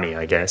money,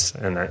 I guess,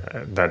 and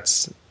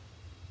that's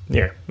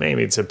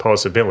maybe it's a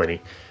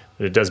possibility,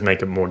 but it does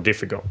make it more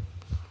difficult.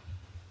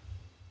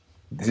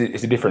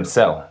 It's a different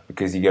sell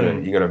because you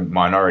got a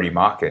minority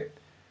market.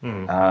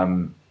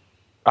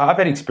 I've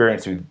had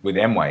experience with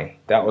Amway.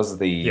 That was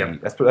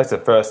that's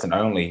the first and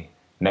only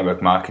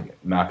network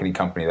marketing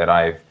company that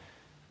I've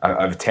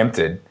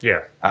attempted.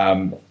 Yeah.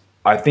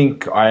 I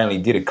think I only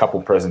did a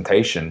couple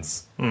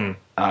presentations.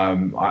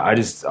 I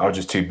was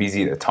just too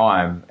busy at the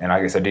time, and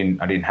I guess I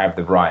didn't have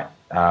the right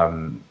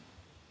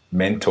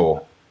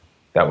mentor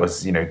that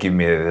was giving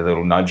me a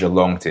little nudge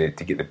along to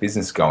get the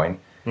business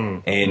going.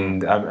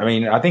 And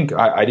I think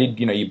I did.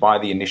 You buy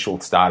the initial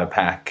starter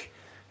pack,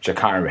 which I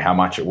can't remember how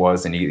much it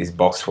was, and you get this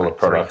box full of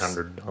products.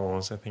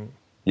 $300, I think.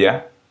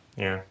 Yeah.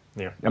 Yeah.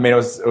 I mean, it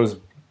was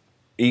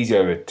easy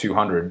over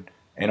 200,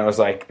 and I was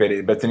like, but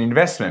it's an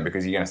investment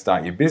because you're going to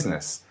start your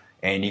business,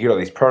 and you get all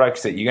these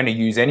products that you're going to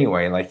use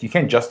anyway. Like, you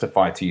can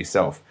justify to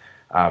yourself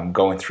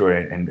going through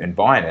it and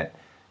buying it,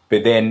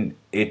 but then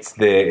it's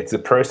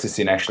the process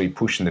in actually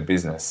pushing the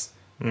business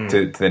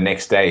to the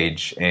next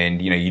stage,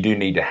 and you do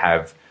need to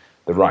have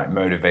the right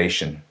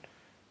motivation,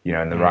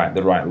 and the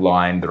right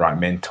line, the right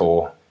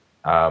mentor.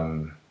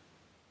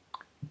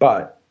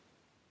 But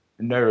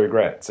no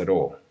regrets at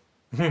all.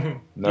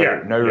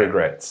 No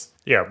regrets.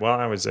 Yeah, well,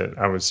 I was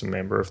a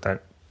member of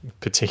that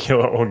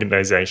particular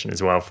organization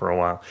as well for a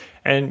while,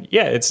 and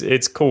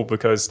it's cool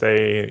because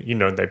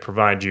they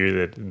provide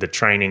you the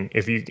training.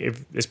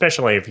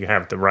 Especially if you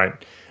have the right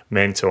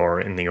mentor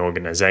in the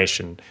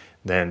organization,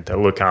 then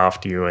they'll look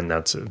after you and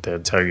they'll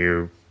tell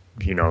you.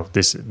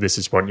 This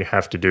is what you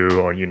have to do,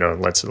 or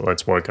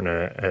let's work on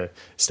a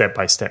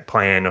step-by-step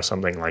plan or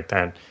something like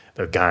that.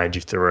 They'll guide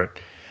you through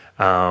it,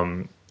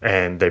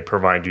 and they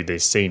provide you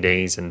these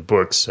CDs and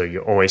books, so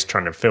you're always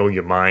trying to fill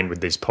your mind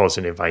with these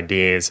positive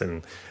ideas.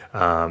 And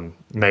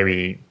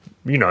maybe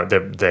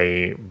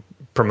they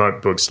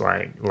promote books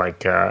like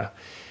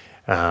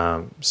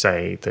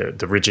say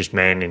the Richest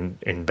Man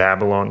in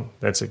Babylon.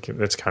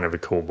 That's kind of a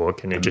cool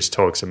book, and it just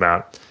talks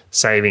about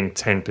saving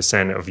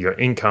 10% of your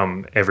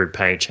income every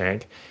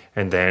paycheck,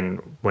 and then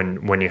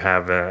when you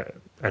have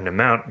an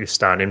amount, you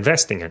start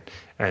investing it.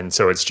 And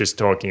so it's just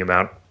talking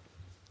about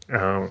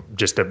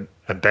just a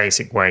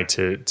basic way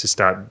to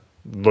start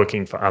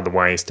looking for other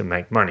ways to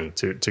make money,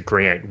 to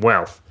create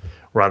wealth,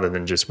 rather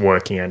than just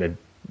working at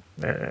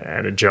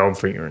a job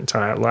for your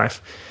entire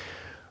life,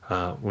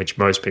 which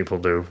most people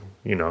do,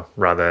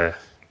 rather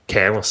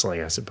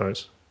carelessly, I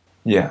suppose.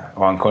 Yeah,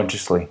 or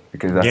unconsciously,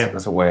 because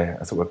that's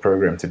what we're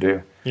programmed to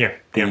do. Yeah.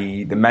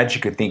 The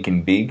magic of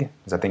thinking big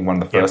is, I think,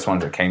 one of the first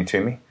ones that came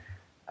to me.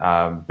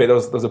 But there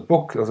was a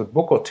book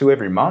or two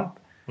every month,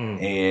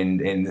 and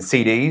the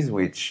CDs,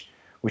 which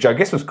I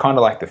guess was kind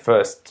of like the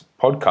first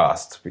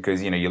podcast,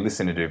 because you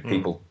listen to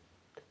people.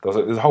 There's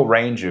a whole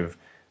range of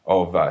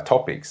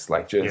topics,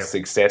 like just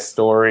success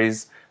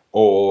stories,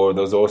 or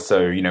there's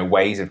also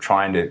ways of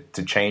trying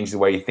to change the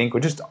way you think, or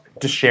just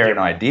sharing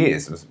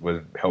ideas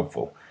was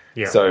helpful.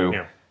 Yeah.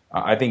 So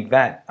I think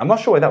that, I'm not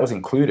sure whether that was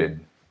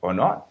included or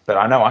not, but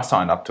I know I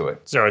signed up to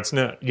it. So it's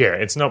not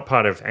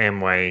part of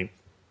Amway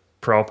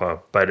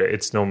proper, but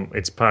it's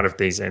part of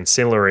these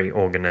ancillary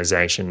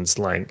organizations,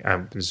 like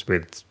I was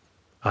with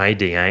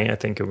IDA, I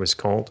think it was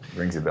called.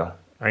 Rings a bell.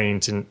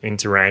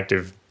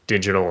 Interactive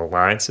Digital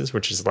Alliances,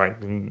 which is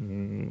like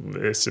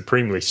a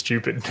supremely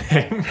stupid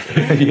name.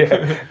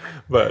 Yeah.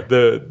 But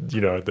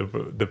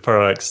the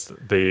products,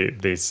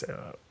 these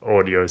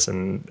audios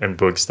and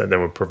books that they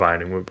were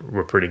providing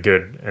were pretty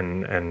good,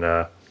 and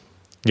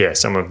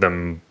some of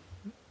them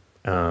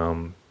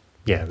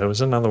yeah, there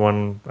was another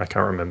one. I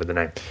can't remember the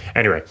name.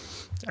 Anyway,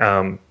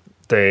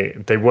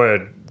 they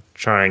were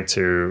trying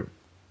to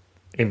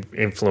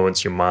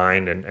influence your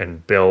mind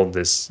and build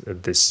this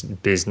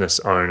business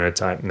owner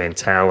type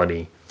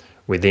mentality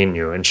within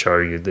you and show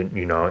you that,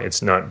 you know,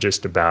 it's not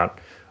just about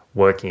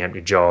working at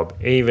your job.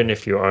 Even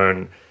if you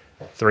earn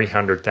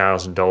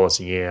 $300,000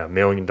 a year, $1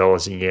 million a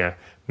year,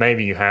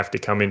 maybe you have to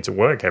come into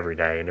work every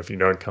day. And if you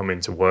don't come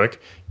into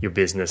work, your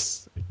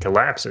business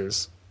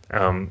collapses.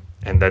 And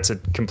that's a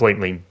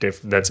completely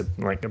that's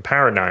like a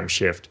paradigm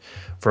shift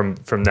from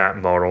that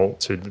model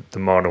to the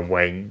model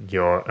where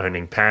you're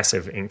earning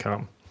passive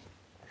income.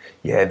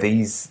 Yeah,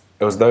 it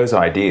was those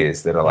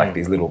ideas that are like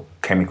these little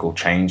chemical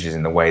changes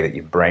in the way that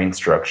your brain's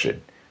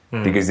structured,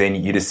 because then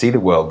you just see the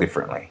world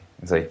differently.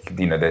 It's like,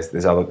 you know,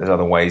 there's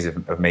other ways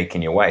of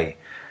making your way.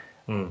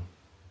 In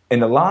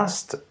the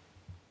last,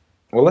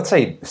 well, let's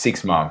say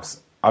 6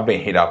 months, I've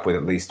been hit up with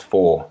at least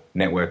 4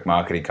 network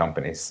marketing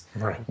companies,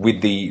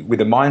 with the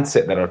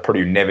mindset that I'd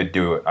probably never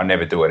do it. I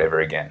never do it ever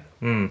again.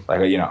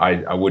 Like, you know,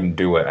 I wouldn't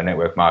do a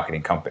network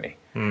marketing company.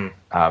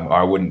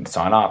 I wouldn't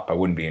sign up. I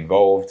wouldn't be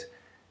involved.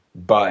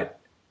 But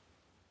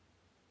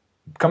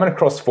coming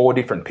across 4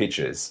 different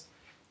pitches,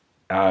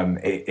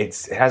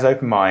 it has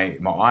opened my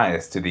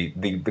eyes to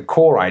the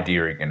core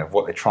idea again of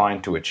what they're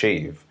trying to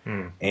achieve.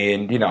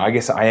 And, you know, I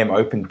guess I am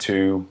open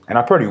to, and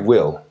I probably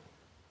will.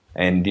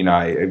 And, you know,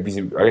 I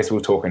guess we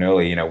were talking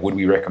earlier, you know, would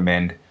we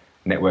recommend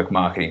network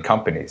marketing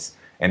companies?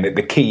 And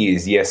the key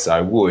is, yes,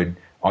 I would,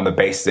 on the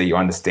basis that you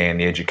understand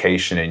the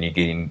education and you're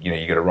getting, you know,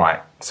 you got a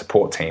right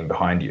support team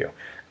behind you.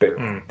 But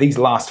these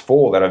last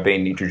 4 that I've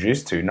been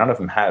introduced to, none of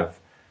them have,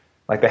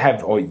 like, they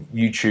have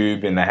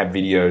YouTube and they have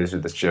videos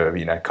with the show,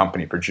 you know,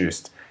 company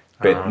produced,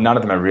 but none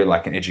of them are really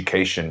like an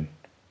education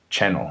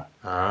channel.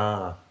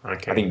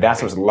 Okay. I think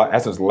that's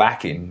what's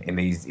lacking in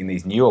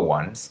these newer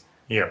ones.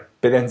 Yeah.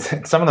 But then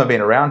some of them have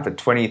been around for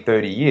 20,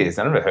 30 years.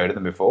 I've never heard of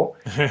them before.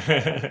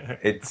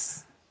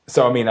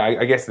 So, I mean,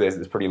 I guess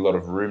there's pretty a lot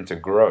of room to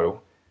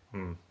grow,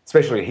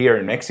 especially here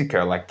in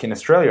Mexico. Like in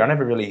Australia, I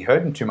never really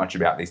heard too much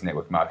about these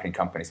network marketing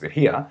companies. But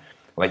here,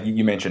 like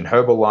you mentioned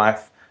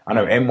Herbalife. I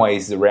know Amway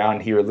is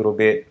around here a little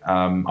bit.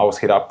 I was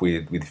hit up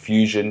with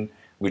Fusion,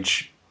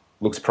 which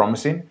looks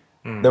promising.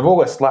 They've all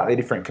got slightly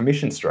different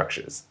commission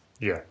structures.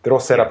 Yeah. They're all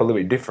set up a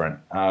little bit different.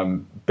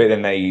 But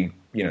then they,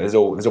 you know, there's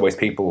always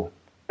people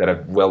that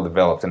are well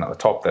developed and at the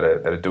top that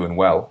are doing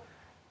well,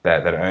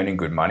 that are earning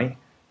good money.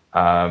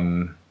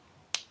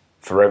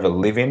 Forever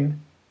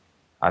Living,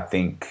 I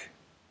think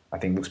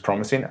looks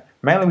promising.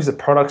 Mainly because the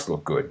products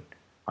look good.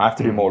 I have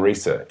to do more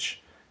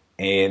research.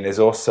 And there's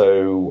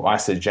also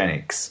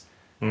Isogenics,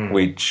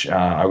 which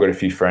I've got a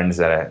few friends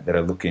that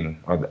are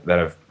looking, or that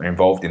are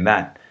involved in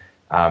that.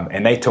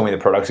 And they tell me the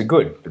products are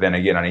good. But then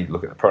again, I need to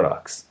look at the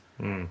products.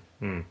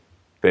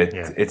 But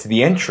it's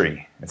the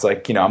entry. It's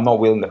like, you know, I'm not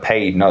willing to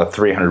pay another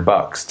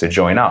 $300 to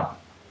join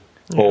up.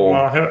 Yeah,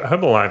 well,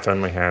 Herbalife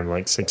only had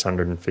like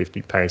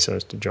 650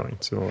 pesos to join,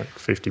 so like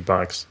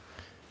 $50.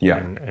 Yeah,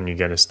 and you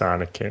get a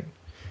starter kit,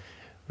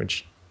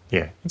 which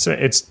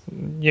it's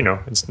you know,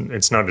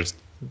 it's not just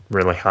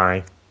really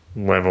high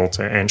level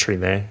to entry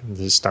there.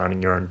 Just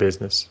starting your own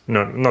business.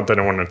 Not that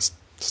I want to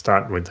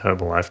start with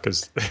Herbalife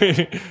because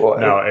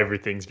now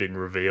everything's been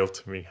revealed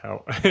to me.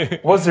 How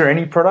was there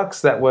any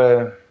products that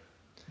were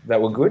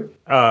good?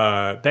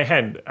 They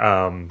had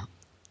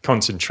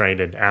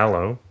concentrated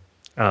aloe.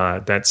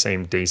 That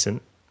seemed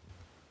decent.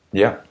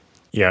 Yeah.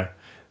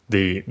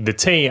 The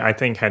tea I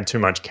think had too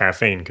much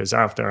caffeine because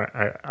after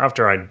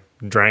I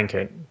drank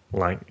it,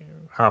 like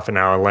half an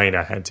hour later,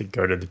 I had to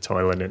go to the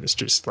toilet and it's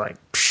just like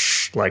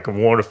a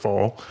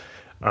waterfall.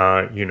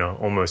 You know,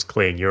 almost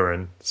clear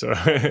urine. So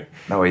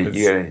no,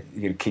 you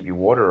gotta keep your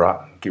water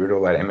up. Get rid of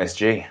all that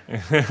MSG.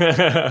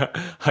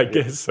 I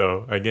guess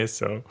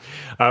so.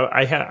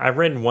 I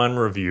read one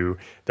review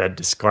that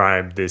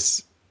described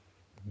this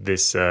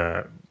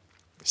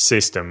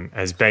system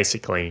as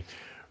basically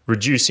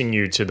reducing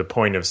you to the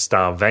point of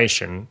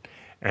starvation,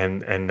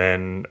 and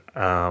then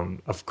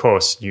of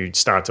course you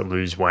start to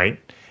lose weight.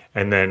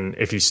 And then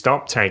if you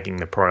stop taking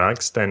the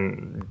products,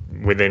 then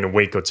within a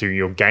week or 2,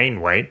 you'll gain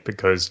weight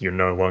because you're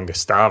no longer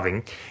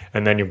starving.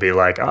 And then you'll be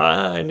like,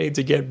 I need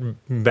to get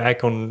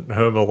back on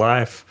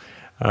Herbalife.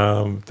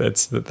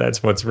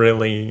 That's what's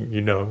really,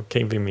 you know,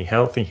 keeping me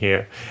healthy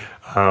here.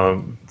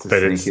 It's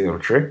a sneaky little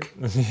trick.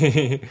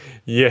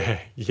 Yeah.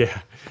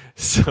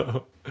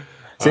 So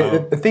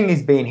the thing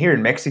is, being here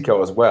in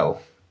Mexico as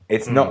well,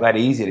 it's not that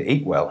easy to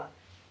eat well.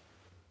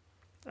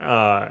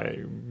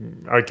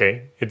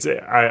 Okay.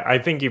 I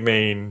think you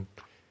mean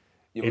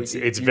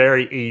it's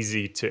very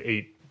easy to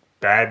eat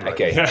badly.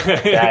 Okay,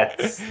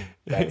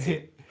 that's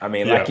it. I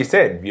mean, like you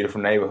said,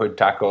 beautiful neighborhood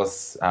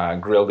tacos,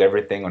 grilled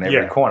everything on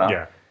every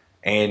corner,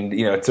 and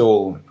you know it's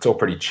all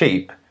pretty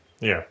cheap.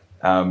 Yeah.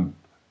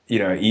 You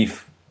know,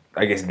 if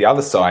I guess the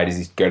other side is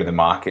you go to the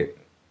market,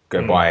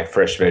 go buy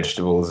fresh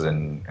vegetables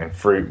and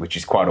fruit, which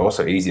is quite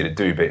also easy to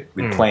do, but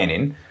with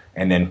planning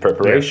and then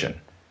preparation.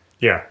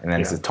 Yeah. And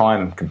then it's a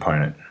time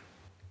component.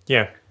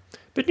 Yeah.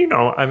 But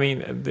I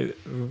mean,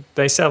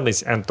 they sell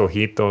these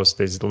antojitos,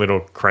 these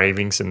little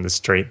cravings in the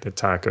street, the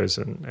tacos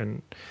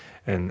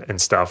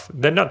and stuff.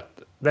 They're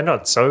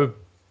not so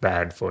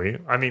bad for you.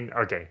 I mean,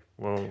 okay,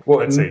 well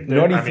let's see.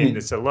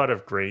 There's a lot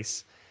of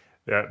grease,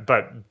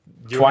 but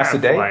you twice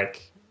have a day,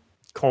 like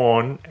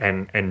corn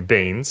and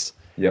beans.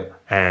 Yep.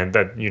 And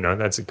that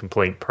that's a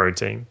complete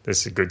protein.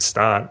 This is a good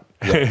start.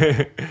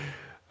 Yep.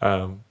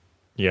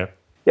 Yeah.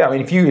 Yeah, I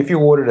mean, if you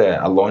ordered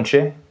a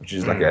lonche, which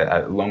is like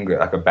a longer,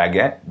 like a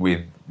baguette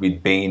with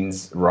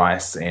beans,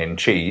 rice, and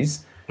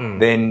cheese,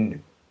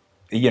 then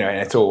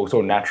and it's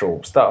all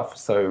natural stuff,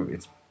 so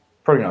it's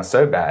probably not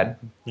so bad.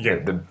 Yeah.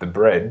 The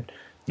bread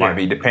might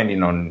be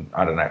depending on,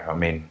 I don't know. I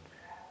mean,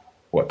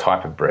 what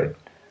type of bread?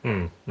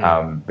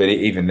 But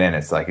even then,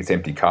 it's like it's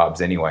empty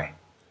carbs anyway.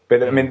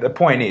 But I mean, the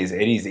point is,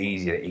 it is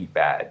easy to eat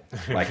bad.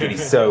 Like, it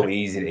is so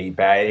easy to eat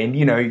bad, and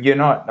you're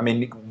not. I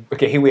mean,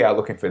 okay, here we are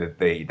looking for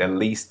the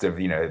least of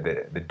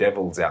the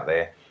devils out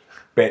there.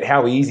 But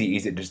how easy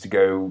is it just to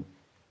go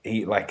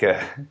eat like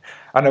I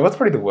don't know, what's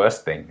probably the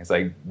worst thing? It's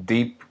like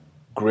deep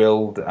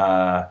grilled.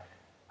 I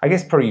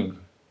guess probably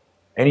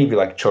any of you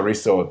like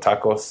chorizo or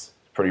tacos.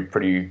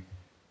 Pretty.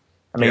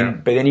 I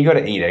mean, but then you got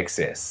to eat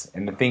excess,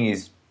 and the thing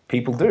is,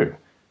 people do.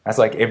 That's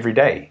like every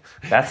day.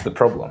 That's the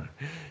problem.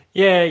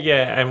 Yeah,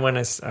 and when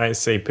I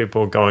see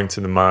people going to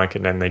the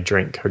market and they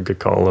drink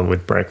Coca-Cola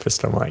with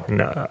breakfast, I'm like,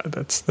 no,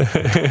 that's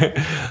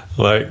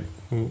like,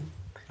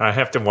 I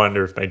have to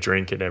wonder if they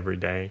drink it every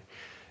day.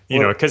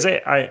 Because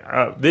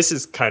this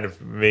is kind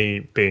of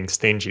me being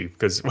stingy,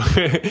 because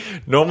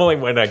normally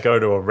when I go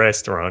to a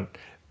restaurant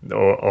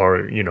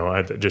or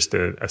at just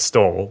a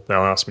stall, they'll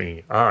ask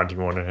me, do you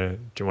want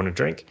to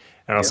drink?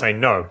 And I'll say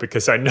no,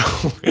 because I know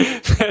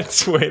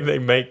that's where they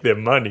make their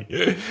money.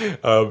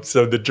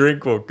 So the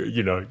drink will,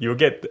 you'll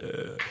get,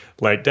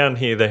 like down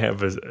here they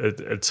have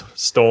a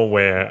stall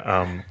where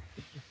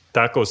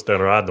tacos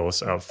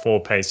dorados are 4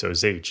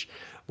 pesos each.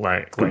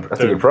 Like that's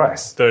a good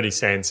price. 30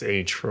 cents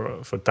each for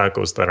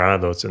tacos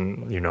dorados,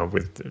 and,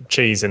 with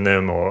cheese in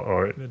them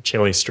or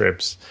chili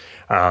strips,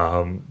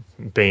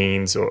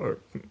 beans or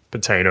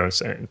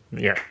potatoes. And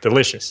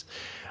delicious.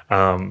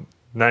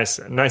 Nice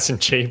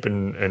and cheap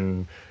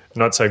and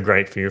not so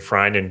great for you,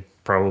 fried in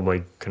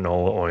probably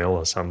canola oil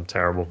or some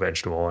terrible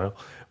vegetable oil.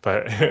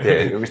 But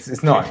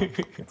it's not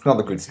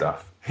the good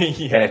stuff.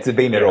 And it's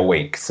been there all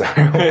week, so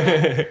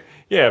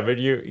yeah, but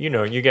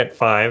you get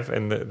 5,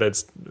 and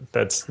that's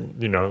less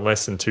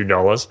than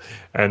 $2,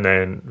 and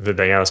then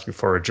they ask you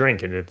for a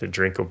drink, and the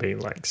drink will be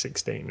like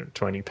 16 or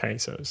 20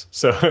 pesos.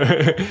 So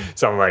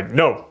I'm like,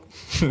 no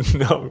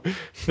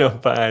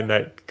buying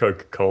that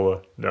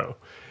Coca-Cola, no.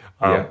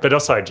 But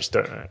also I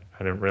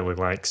don't really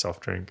like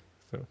soft drink.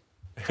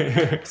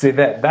 See,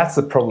 that's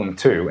the problem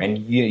too. And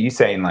you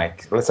saying,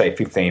 like, let's say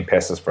 15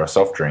 pesos for a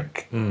soft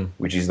drink,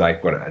 which is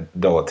like what,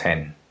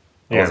 $1.10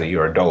 Aussie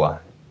or $1.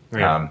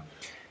 Yeah.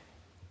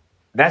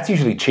 That's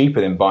usually cheaper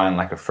than buying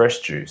like a fresh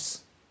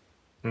juice.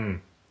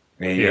 And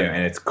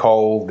it's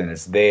cold and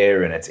it's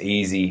there and it's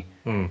easy.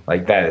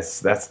 Like that's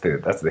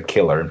the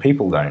killer. And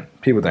people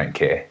don't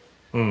care.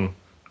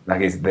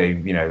 Like they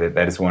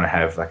just want to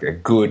have like a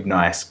good,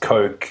 nice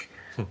Coke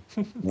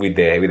with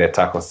their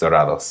tacos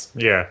dorados.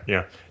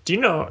 Yeah. Do you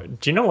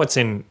know what's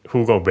in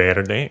jugo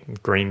verde,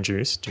 green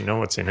juice? Do you know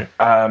what's in it?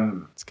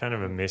 It's kind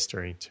of a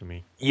mystery to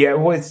me. Yeah,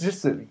 well, it's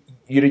just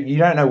you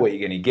don't know what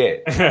you're going to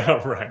get.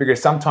 Right.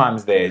 Because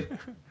sometimes they're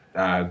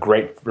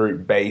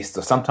grapefruit based,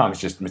 or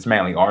sometimes it's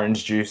mainly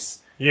orange juice.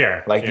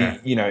 Yeah. Like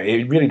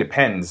it really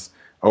depends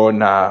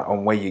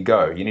on where you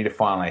go. You need to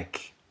find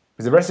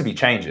because the recipe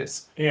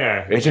changes.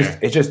 Yeah.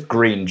 It's just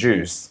green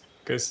juice.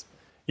 Because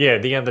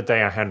the other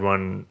day I had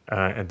one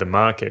at the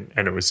market,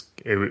 and it was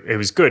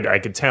good. I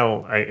could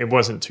tell it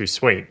wasn't too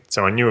sweet,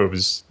 so I knew it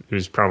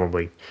was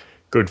probably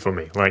good for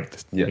me, like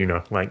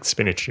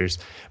spinach juice.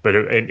 But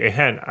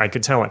I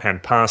could tell it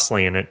had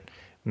parsley in it,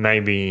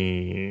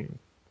 maybe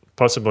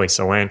possibly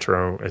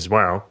cilantro as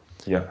well.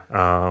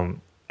 Yeah.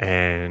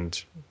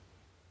 And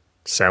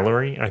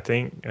celery, I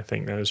think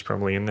that was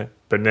probably in there.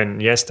 But then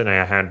yesterday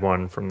I had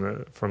one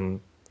from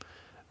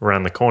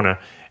around the corner,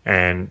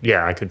 and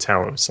I could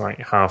tell it was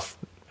like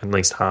at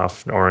least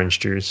half orange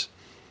juice.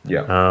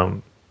 Yeah.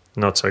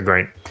 Not so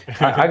great.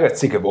 I got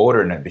sick of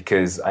ordering it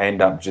because I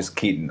end up just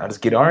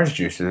get orange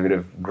juice with a bit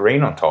of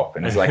green on top,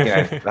 and it's like,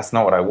 that's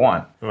not what I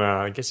want. Well,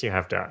 I guess you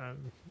have to.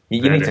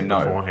 You need to know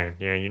beforehand.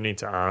 Yeah, you need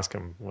to ask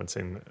them what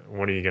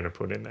are you going to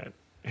put in that.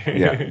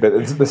 Yeah,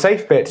 but the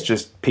safe bet's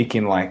just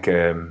picking like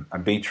a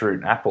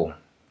beetroot apple,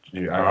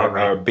 or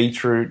a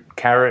beetroot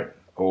carrot,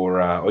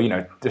 or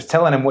just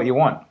telling them what you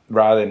want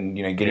rather than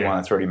getting one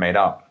that's already made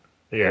up.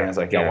 Yeah, and it's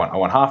like I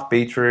want half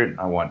beetroot,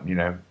 I want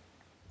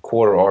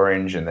quarter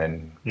orange, and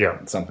then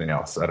something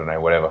else. I don't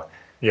know, whatever.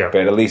 Yeah,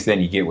 but at least then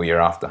you get what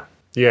you're after.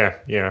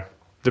 Yeah.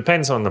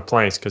 Depends on the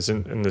place, because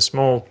in the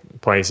small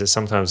places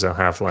sometimes they'll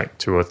have like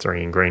 2 or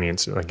 3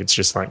 ingredients. Like it's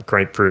just like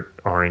grapefruit,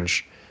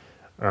 orange,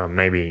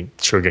 maybe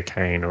sugar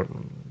cane or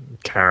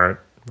carrot,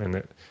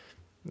 and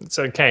It's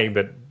okay,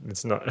 but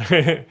it's not.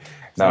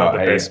 It's not the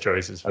best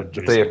choices. I'll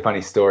tell you a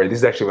funny story. This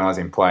is actually when I was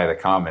in Playa del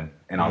Carmen,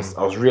 and I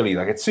was really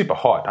like, it's super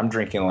hot. I'm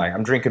drinking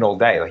all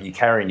day. Like, you're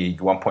carrying your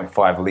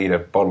 1.5 liter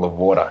bottle of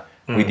water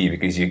with you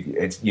because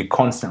you're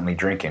constantly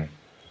drinking.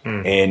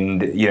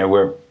 And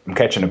I'm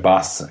catching a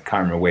bus. I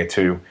can't remember where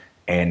to,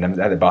 and I'm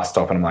at the bus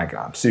stop, and I'm like,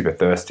 I'm super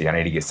thirsty. I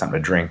need to get something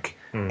to drink.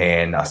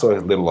 And I saw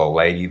this little old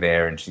lady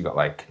there, and she got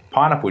like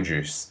pineapple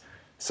juice.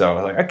 So I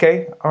was like,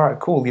 okay, all right,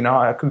 cool.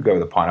 I could go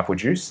with the pineapple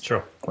juice.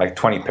 Sure. Like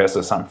 20 pesos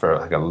or something for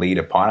like a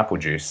liter pineapple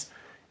juice.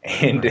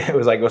 And it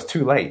was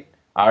too late.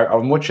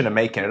 I'm watching her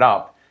making it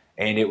up,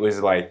 and it was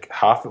like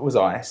half it was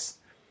ice.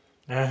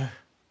 The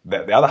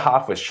other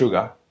half was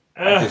sugar.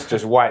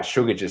 Just white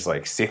sugar, just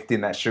like sifting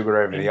that sugar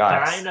over the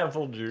ice.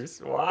 Pineapple juice.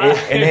 Wow.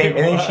 And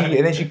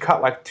then she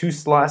cut like 2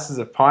 slices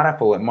of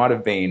pineapple. It might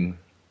have been,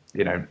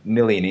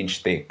 nearly an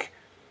inch thick.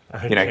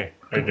 Okay.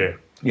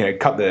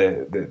 Cut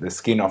the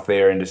skin off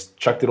there and just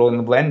chucked it all in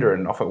the blender,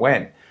 and off it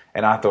went.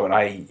 And I thought,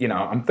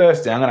 I'm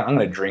thirsty. I'm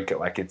gonna drink it.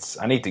 Like,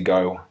 I need to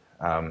go.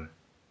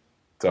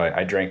 So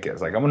I drank it.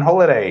 It's like, I'm on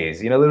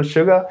holidays. A little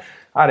sugar.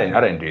 I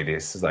didn't do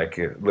this. It's like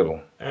a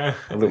little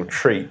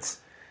treat.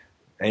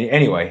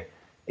 Anyway,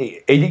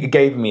 it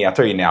gave me. I'll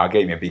tell you now. It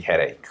gave me a big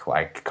headache.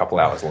 Like a couple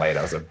hours later,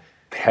 it was a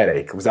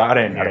headache because I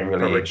didn't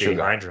really eat sugar.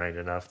 Dehydrated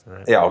enough.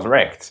 Yeah, I was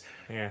wrecked.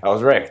 Yeah. I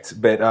was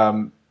wrecked, but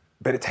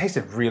it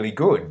tasted really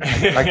good.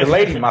 Like, the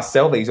lady must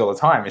sell these all the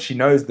time, and she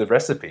knows the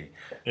recipe.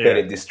 Yeah. But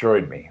it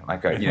destroyed me.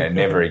 Like,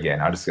 never again.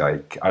 I just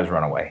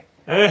run away.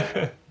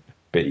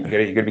 But you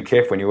gotta be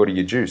careful when you order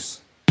your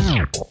juice.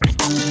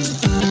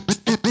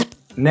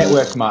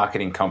 Network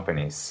marketing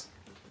companies.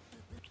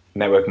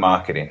 Network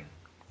marketing.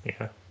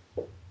 Yeah.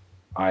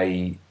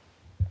 I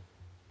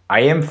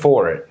am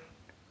for it,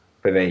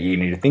 but then you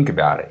need to think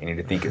about it. You need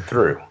to think it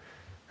through.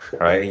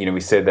 Right? We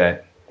said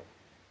that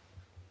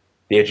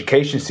the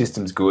education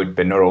system's good,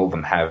 but not all of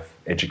them have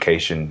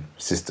education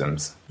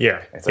systems.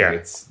 Yeah,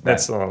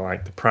 that's sort of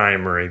like the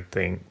primary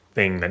thing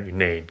that you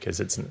need, because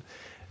it's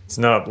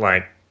not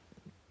like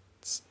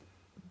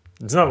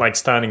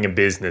starting a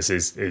business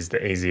is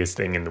the easiest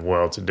thing in the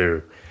world to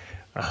do.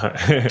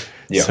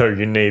 So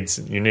you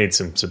need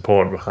some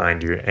support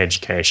behind your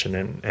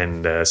education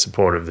and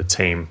support of the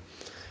team.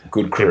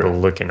 Good crew. People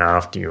looking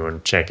after you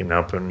and checking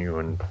up on you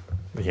and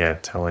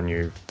telling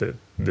you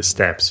the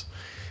steps.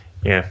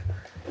 Yeah.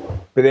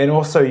 But then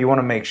also you want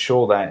to make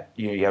sure that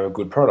you have a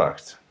good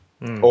product,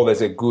 or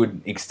there's a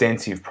good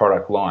extensive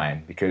product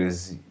line,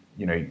 because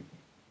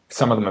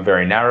some of them are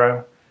very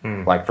narrow.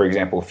 Like, for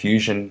example,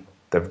 Fusion,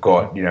 they've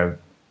got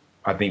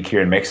I think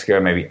here in Mexico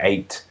maybe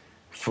 8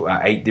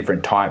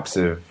 different types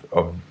of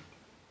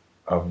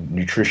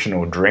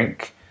nutritional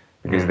drink,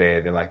 because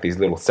they're like these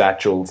little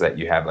satchels that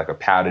you have, like a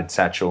powdered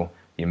satchel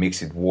you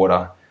mix with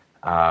water.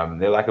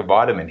 They're like a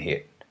vitamin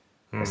hit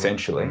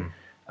essentially.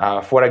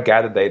 For what I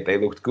gathered, they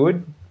looked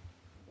good,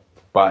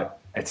 but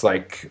it's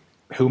like,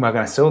 who am I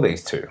going to sell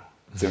these to?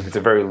 It's a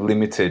very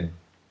limited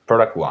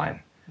product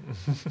line.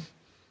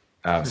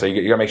 So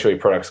you got to make sure your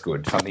product's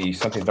good.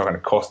 Something's not going to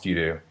cost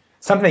you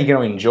something that you're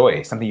going to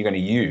enjoy, something you're going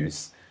to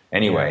use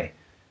anyway.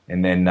 Yeah.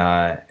 And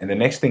the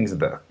next thing is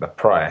the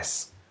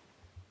price.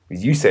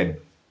 As you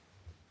said,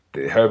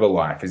 the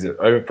Herbalife, is it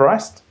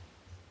overpriced?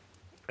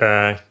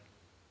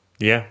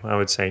 Yeah, I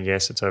would say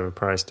yes, it's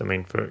overpriced. I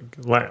mean, for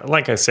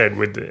like I said,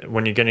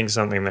 when you're getting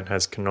something that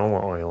has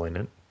canola oil in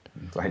it,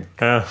 like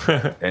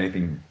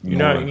anything, you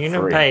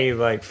don't pay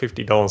like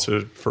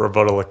 $50 for a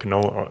bottle of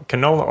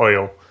canola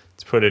oil.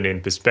 To put it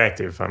in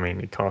perspective, I mean,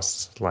 it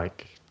costs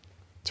like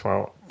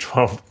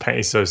 12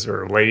 pesos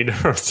or a liter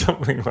or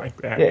something like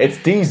that. Yeah, it's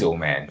diesel,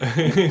 man.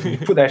 You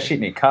put that shit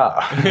in your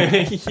car.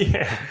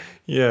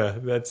 Yeah,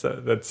 that's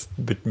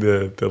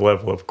the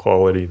level of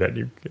quality that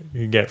you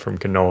get from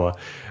canola.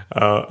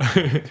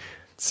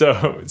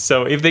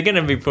 So if they're going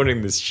to be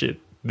putting this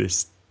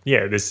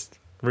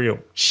real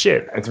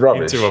shit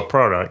into a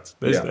product,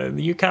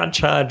 you can't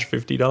charge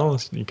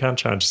 $50. You can't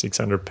charge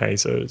 600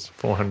 pesos,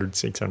 400,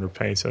 600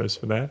 pesos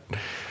for that.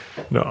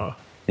 No.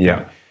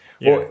 Yeah.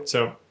 Well,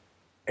 so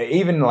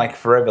even like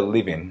Forever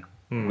Living,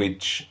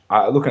 which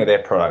looking at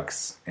their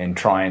products and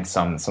trying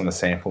some of the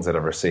samples that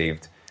I've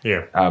received,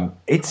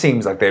 it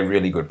seems like they're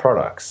really good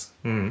products.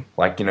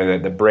 Like,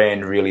 the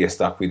brand really is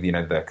stuck with,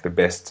 the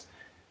best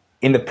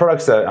in the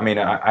products that, I mean,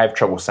 I have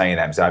trouble saying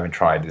that because I haven't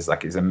tried. It's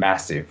a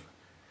massive,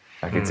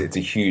 it's a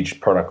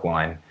huge product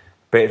line.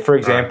 But for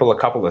example, a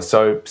couple of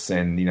soaps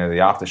and, the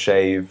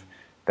aftershave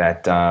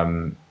that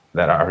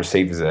I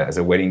received as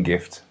a wedding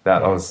gift,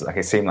 that was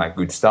it seemed like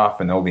good stuff,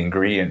 and all the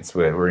ingredients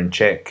were in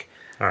check.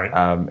 All right.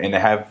 And they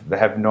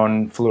have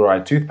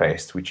non-fluoride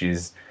toothpaste, which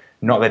is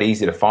not that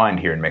easy to find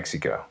here in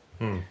Mexico.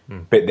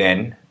 But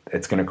then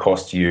it's going to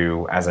cost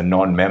you, as a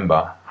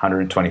non-member,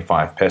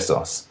 125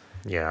 pesos.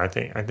 Yeah, I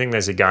think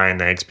there's a guy in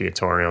the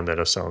expiatorial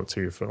that'll sell it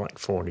to you for like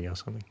 40 or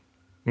something.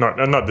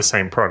 Not the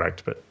same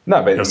product, but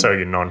he'll sell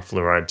you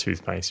non-fluoride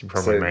toothpaste. He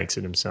probably makes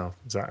it himself.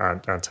 It's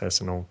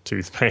artisanal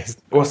toothpaste.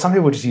 Well, some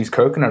people just use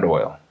coconut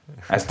oil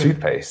as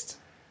toothpaste.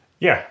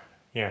 Yeah.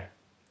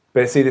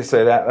 But see,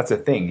 so that's a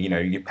thing.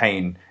 You're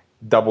paying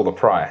double the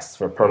price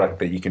for a product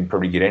that you can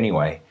probably get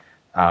anyway.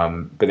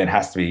 But then it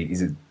has to be,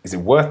 is it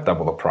worth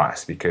double the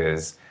price?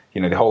 Because,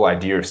 the whole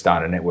idea of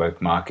starting a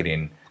network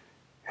marketing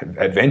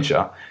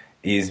adventure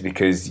is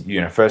because,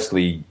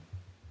 firstly,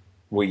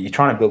 you're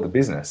trying to build a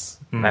business.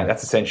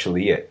 That's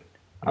essentially it.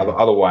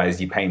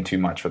 Otherwise, you're paying too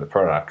much for the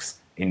products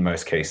in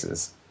most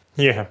cases.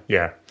 Yeah.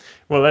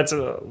 Well, that's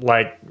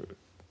like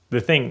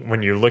the thing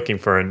when you're looking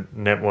for a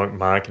network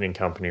marketing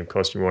company. Of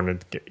course, you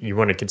want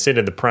to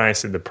consider the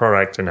price of the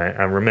product. And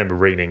I remember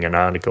reading an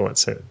article that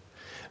said,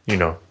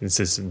 this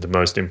is the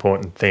most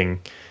important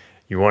thing.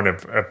 You want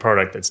a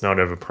product that's not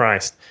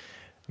overpriced.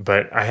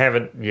 But I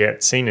haven't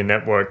yet seen a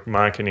network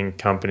marketing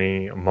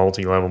company, a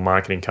multi-level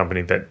marketing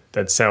company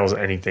that sells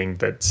anything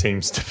that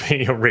seems to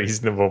be a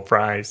reasonable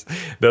price.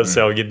 They'll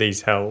sell you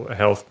these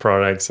health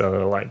products that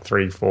are like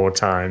 3-4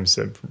 times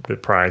the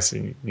price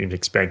you'd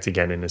expect to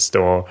get in a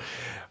store.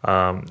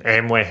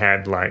 Amway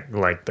had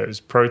like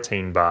those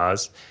protein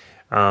bars,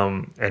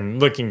 and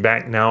looking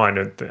back now, I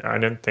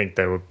don't think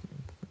they were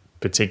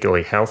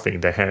particularly healthy.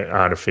 They had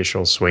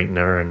artificial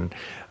sweetener and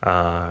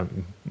I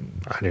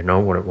don't know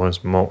what it was,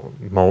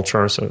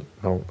 maltose,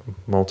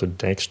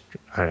 maltodextrin.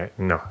 I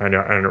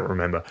don't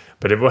remember.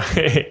 But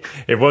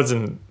it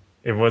wasn't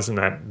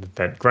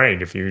that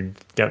great. If you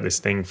get this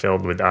thing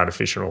filled with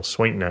artificial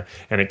sweetener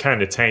and it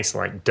kind of tastes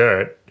like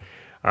dirt,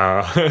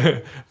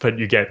 but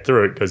you get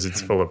through it because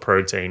it's full of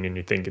protein and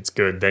you think it's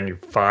good, then you're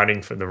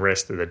farting for the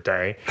rest of the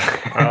day.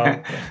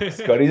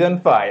 Scotty's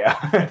on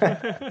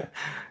fire.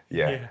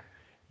 Yeah.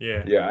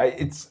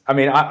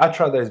 I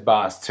tried those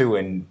bars too,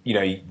 and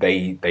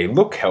they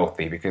look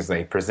healthy because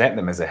they present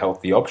them as a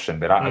healthy option.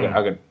 But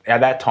at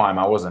that time,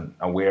 I wasn't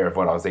aware of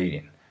what I was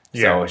eating,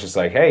 so it's just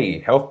like, hey,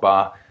 health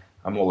bar,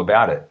 I'm all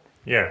about it.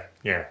 Yeah.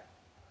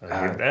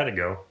 I'll give that a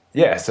go.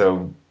 Yeah,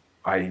 so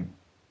I'm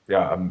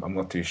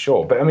not too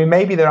sure, but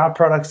maybe there are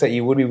products that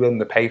you would be willing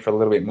to pay for a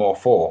little bit more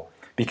for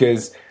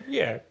because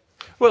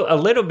well, a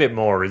little bit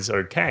more is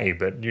okay,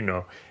 but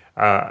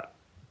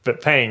But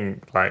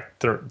paying like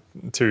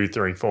 2,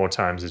 3, 4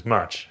 times as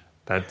much.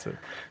 That's it.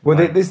 Well,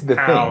 this is the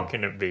thing. How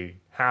can it be?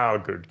 How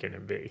good can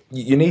it be?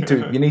 You need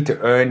to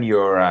earn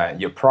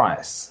your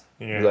price.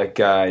 Yeah. Like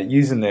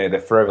using the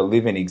Forever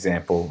Living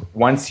example,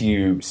 once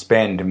you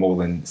spend more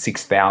than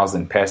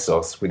 6,000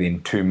 pesos within a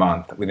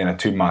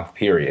 2-month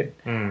period,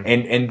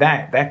 and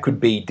that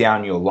could be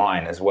down your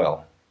line as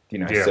well.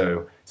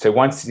 So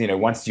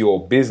once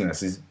your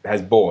business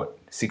has bought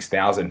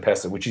 6,000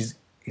 pesos, which is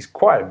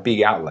quite a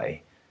big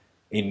outlay.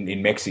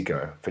 In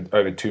Mexico for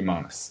over 2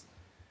 months,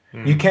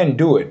 you can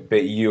do it,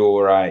 but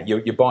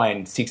you're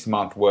buying 6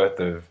 months worth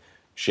of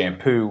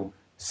shampoo,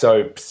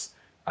 soaps,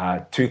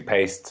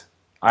 toothpaste.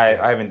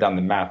 I haven't done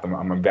the math.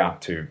 I'm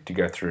about to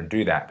go through and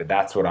do that, but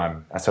that's what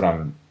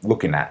I'm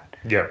looking at.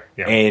 Yeah.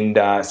 And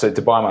so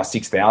to buy my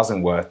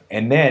 6,000 worth,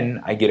 and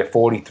then I get a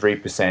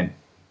 43%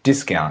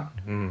 discount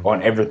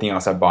on everything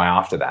else I buy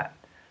after that.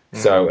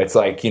 So it's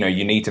like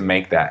you need to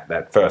make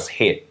that first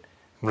hit.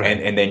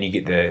 Right. And then you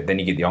get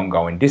the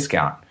ongoing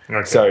discount.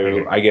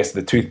 Okay. I guess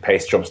the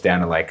toothpaste drops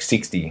down to like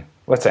 60,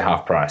 let's say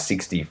half price,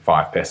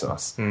 65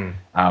 pesos,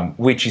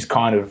 which is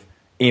kind of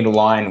in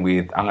line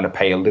with I'm going to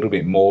pay a little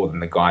bit more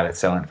than the guy that's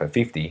selling it for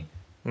 50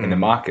 in the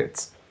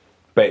markets.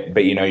 But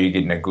you're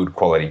getting a good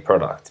quality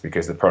product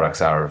because the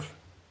products are of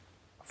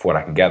what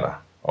I can gather,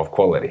 of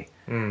quality.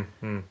 But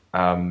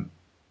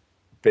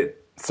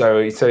so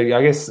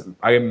I guess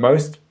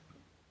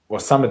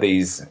some of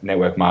these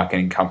network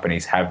marketing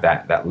companies have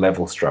that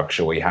level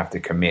structure where you have to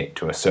commit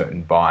to a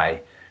certain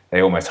buy.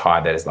 They almost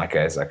hire that as like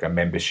a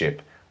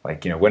membership.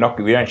 Like, we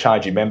don't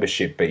charge you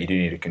membership, but you do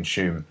need to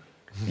consume.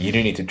 You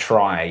do need to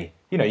try.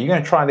 You're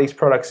going to try these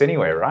products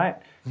anyway, right?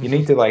 You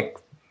need to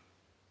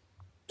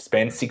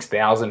spend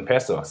 6,000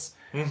 pesos,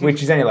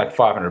 which is only like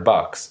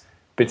 $500.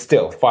 But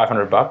still,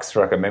 $500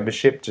 for like a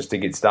membership just to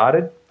get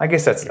started. I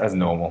guess that's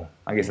normal.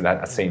 I guess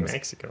that seems. In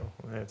Mexico,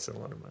 that's a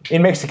lot of money.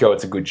 In Mexico,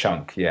 it's a good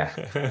chunk, yeah.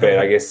 But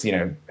I guess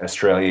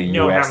Australia,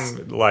 US.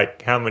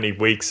 How many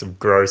weeks of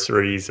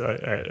groceries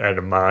at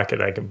a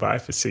market I can buy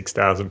for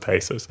 6,000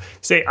 pesos?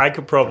 See, I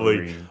could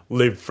probably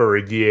live for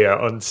a year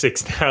on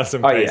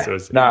 6,000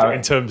 pesos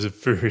in terms of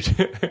food.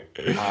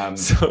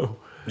 So,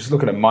 just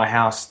looking at my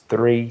house,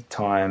 3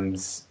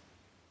 times.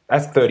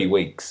 That's 30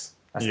 weeks.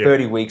 That's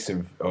 30 weeks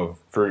of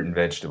fruit and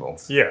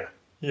vegetables. Yeah.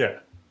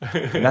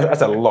 And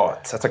that's a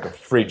lot. That's like a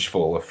fridge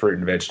full of fruit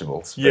and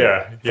vegetables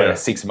for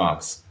 6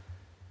 months.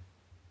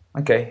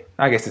 Okay,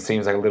 I guess it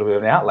seems like a little bit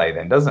of an outlay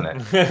then, doesn't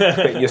it?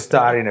 But you're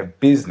starting a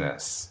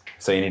business,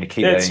 so you need to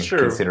keep that in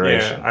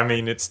consideration. Yeah.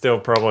 It's still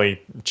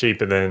probably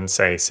cheaper than,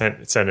 say,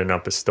 setting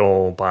up a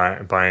stall,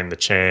 buying the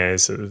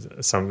chairs,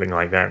 or something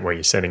like that, where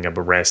you're setting up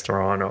a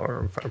restaurant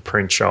or a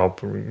print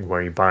shop,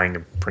 where you're buying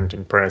a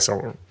printing press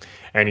or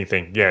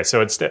anything. Yeah, so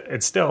it's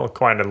still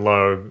quite a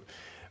low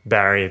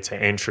barrier to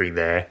entry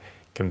there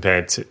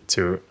compared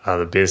to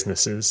other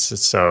businesses.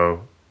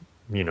 So,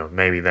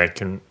 maybe that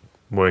can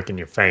work in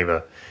your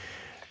favor.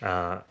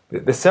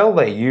 The sell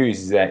they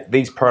use is that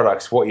these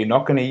products, what you're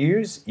not going to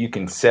use, you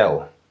can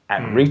sell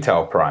at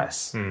retail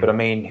price. But I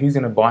mean, who's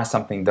going to buy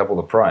something double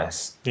the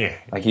price? Yeah.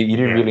 Like you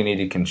do really need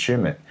to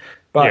consume it.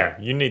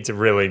 But you need to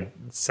really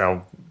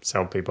sell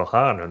people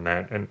hard on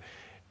that. And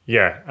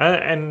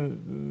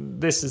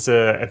and this is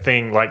a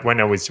thing. Like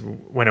when I was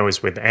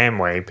with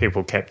Amway,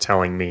 people kept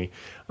telling me,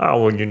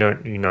 "Oh, well, you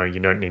don't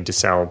need to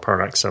sell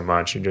products so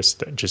much. You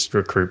just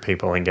recruit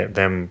people and get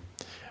them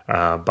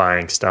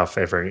buying stuff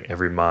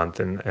every month,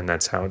 and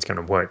that's how it's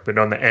going to work." But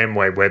on the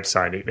Amway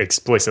website, it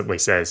explicitly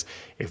says,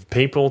 if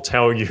people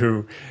tell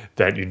you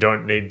that you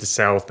don't need to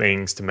sell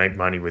things to make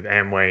money with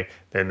Amway,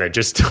 then they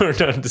just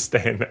don't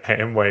understand the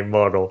Amway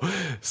model.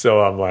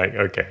 So I'm like,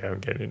 okay, I'm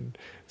getting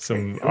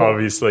some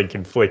obviously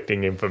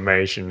conflicting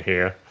information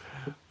here.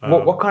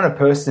 What kind of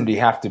person do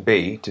you have to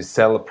be to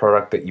sell a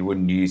product that you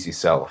wouldn't use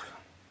yourself?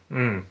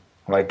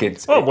 Like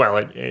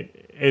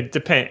it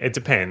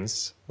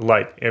depends.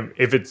 Like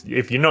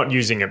if you're not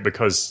using it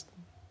because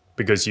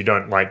you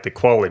don't like the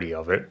quality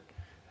of it,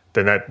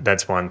 then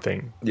that's one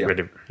thing. Yeah. But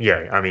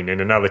I mean, in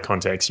another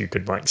context, you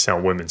could like sell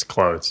women's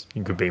clothes.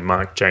 You could be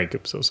Marc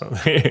Jacobs or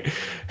something.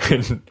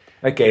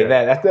 Okay,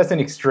 that's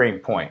an extreme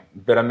point.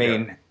 But I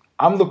mean,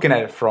 I'm looking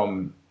at it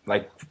from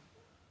like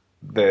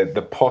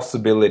the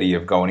possibility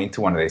of going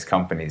into one of these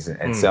companies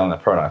and selling the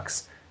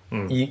products.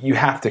 You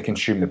have to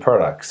consume the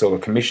products, so the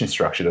commission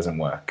structure doesn't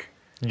work.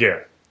 Yeah.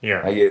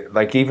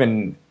 Like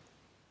even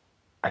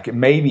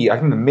maybe I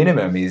think the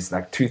minimum is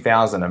like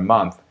 $2,000 a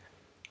month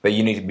that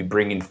you need to be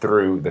bringing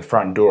through the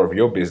front door of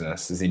your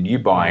business, as in you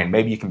buying.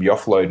 Maybe you can be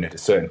offloading it to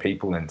certain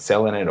people and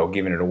selling it or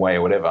giving it away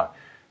or whatever.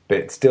 But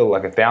it's still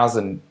like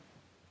 1,000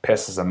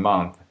 pesos a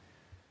month.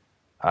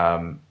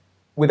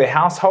 With a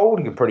household,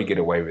 you can probably get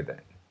away with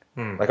it.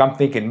 Like I'm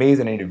thinking, me as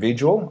an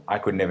individual, I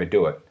could never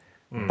do it.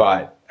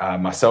 But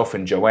myself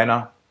and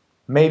Joanna,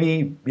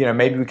 maybe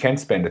we can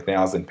spend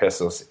 1,000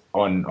 pesos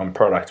on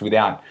products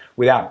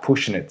without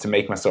pushing it to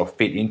make myself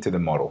fit into the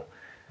model.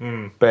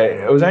 But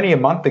it was only a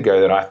month ago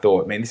that I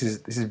thought, man, this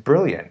is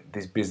brilliant,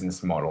 this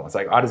business model. It's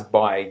like I just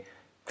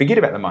forget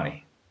about the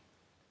money.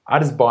 I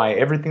just buy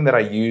everything that I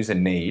use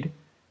and need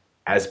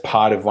as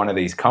part of one of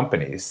these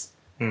companies,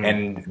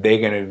 and they're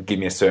going to give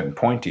me a certain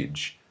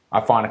pointage.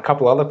 I find a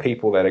couple other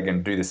people that are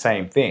going to do the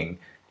same thing,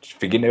 just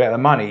forgetting about the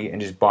money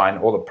and just buying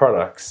all the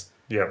products.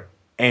 Yeah.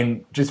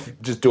 And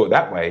just do it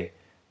that way.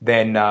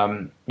 Then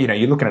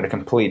you're looking at a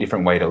completely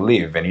different way to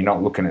live, and you're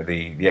not looking at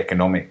the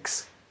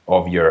economics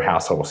of your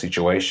household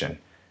situation.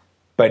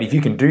 But if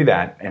you can do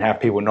that and have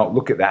people not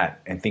look at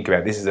that and think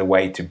about this is a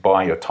way to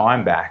buy your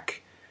time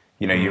back,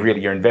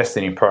 you're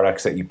investing in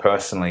products that you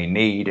personally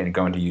need and are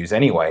going to use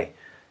anyway.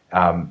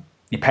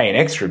 You're paying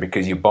extra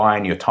because you're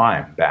buying your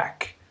time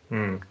back.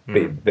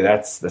 But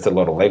that's a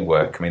lot of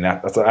legwork. I mean,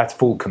 that's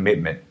full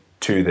commitment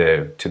to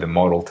the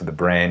model, to the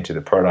brand, to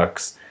the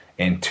products,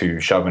 and to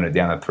shoving it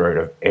down the throat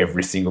of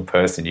every single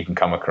person you can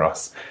come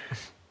across.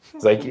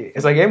 It's like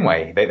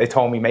Amway. They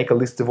told me, make a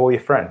list of all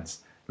your friends,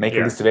 make a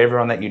list of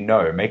everyone that you know,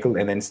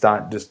 and then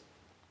start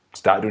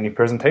doing your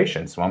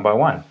presentations one by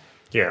one.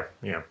 Yeah.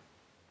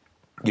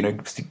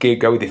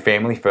 Go with your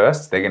family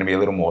first. They're going to be a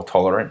little more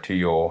tolerant to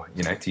your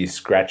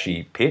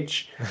scratchy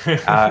pitch,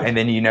 and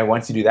then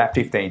once you do that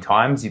 15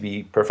 times, you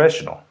be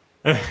professional.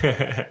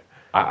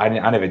 I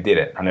never did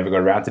it. I never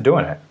got around to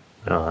doing it.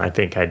 No, I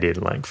think I did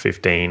like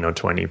 15 or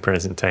 20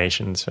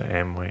 presentations for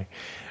Amway.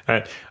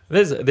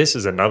 This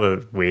is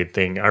another weird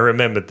thing. I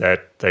remember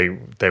that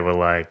they were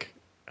like,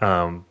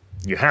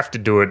 you have to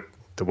do it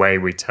the way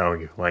we tell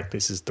you. Like,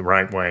 this is the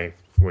right way.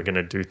 We're going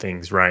to do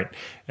things right.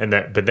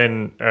 But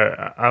then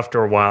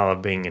after a while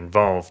of being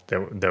involved,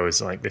 there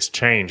was like this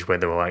change where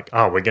they were like,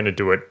 oh, we're going to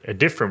do it a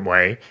different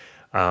way,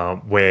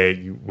 where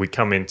we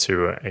come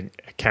into a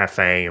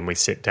cafe and we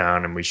sit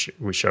down and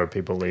we show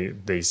people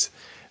these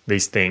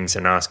things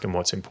and ask them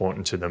what's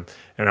important to them.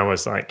 And I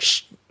was like,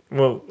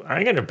 well,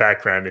 I got a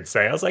background in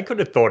sales. I could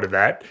have thought of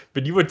that,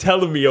 but you were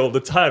telling me all the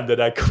time that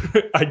I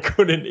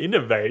couldn't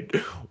innovate.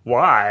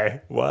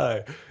 Why?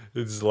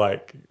 It's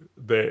like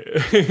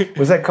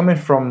Was that coming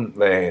from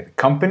the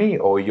company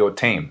or your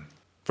team?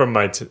 From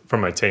my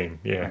team,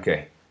 yeah.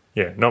 Okay.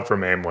 Yeah, not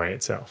from Amway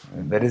itself.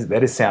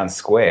 That sounds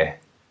square.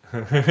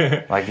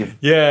 Like if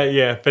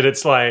but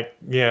it's like,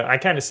 I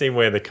kind of see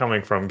where they're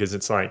coming from, because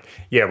it's like,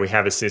 we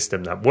have a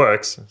system that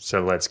works,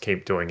 so let's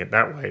keep doing it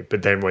that way.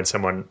 But then when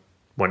someone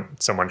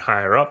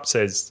higher up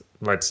says,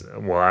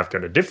 I've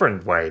got a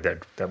different way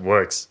that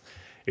works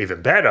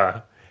even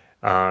better,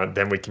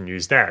 then we can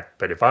use that.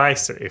 But if I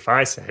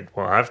said,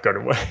 well, I've got a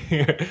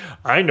way,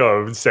 I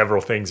know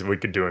several things that we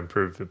could do to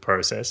improve the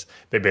process,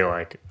 they'd be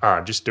like,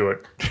 just do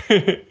it.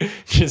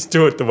 Just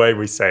do it the way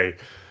we say.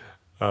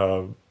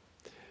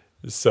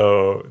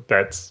 So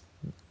that's,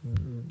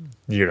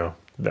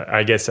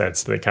 I guess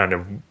that's the kind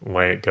of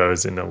way it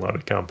goes in a lot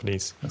of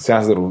companies. It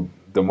sounds a little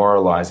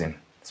demoralizing,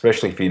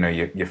 especially if,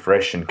 you're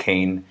fresh and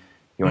keen.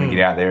 You want to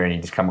get out there and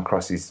you just come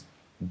across this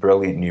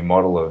brilliant new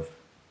model of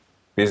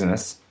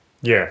business.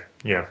 Yeah.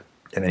 And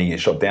then you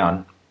get shot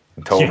down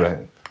and told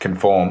to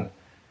conform.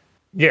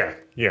 Yeah.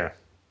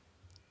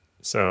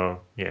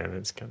 So,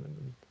 that's kind of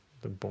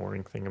the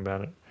boring thing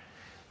about it.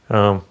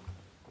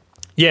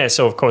 Yeah,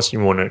 so of course you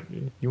want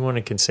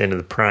to consider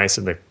the price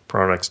of the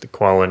products, the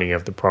quality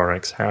of the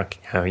products,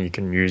 how you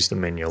can use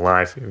them in your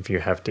life. If you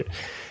have to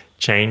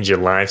change your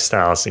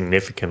lifestyle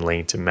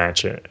significantly to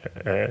match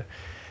a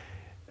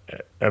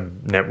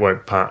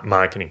network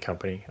marketing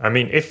company. I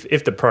mean,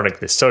 if the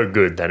product is so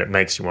good that it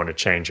makes you want to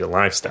change your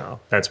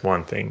lifestyle, that's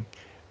one thing.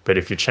 But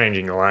if you're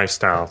changing your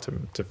lifestyle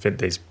to fit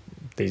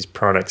these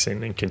products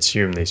in and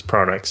consume these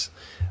products,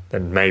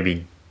 then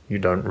maybe you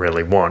don't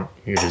really want.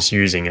 You're just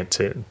using it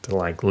to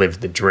like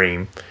live the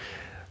dream.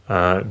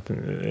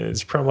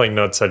 It's probably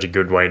not such a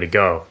good way to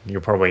go.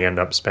 You'll probably end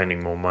up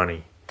spending more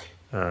money.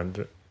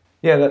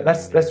 Yeah,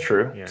 that's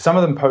true. Yeah. Some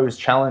of them pose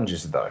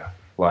challenges though,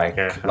 like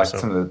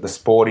some of the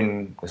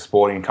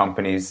sporting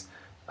companies.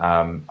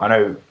 I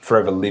know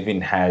Forever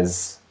Living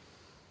has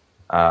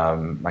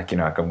like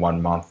a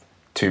 1 month,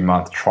 2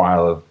 month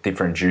trial of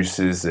different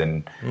juices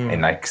and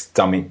like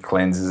stomach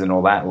cleansers and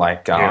all that.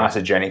 Like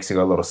Isogenics have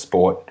got a lot of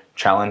sport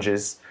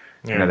challenges.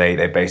 Yeah.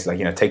 They basically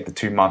take the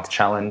 2 month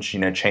challenge.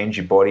 Change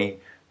your body,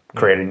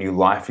 create a new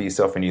life for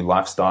yourself, a new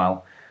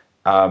lifestyle.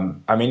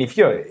 I mean, if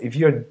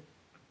you're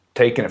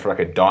taking it for like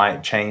a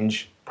diet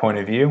change point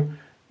of view,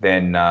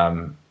 then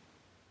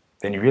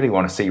you really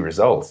want to see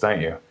results,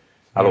 don't you?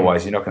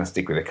 Otherwise, you're not going to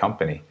stick with a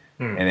company.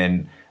 And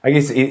then I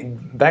guess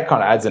that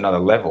kind of adds another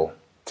level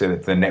to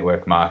the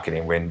network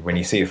marketing. When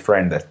you see a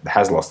friend that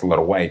has lost a lot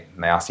of weight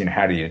and they ask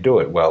how do you do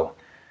it? Well,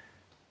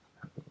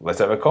 let's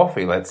have a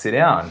coffee. Let's sit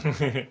down.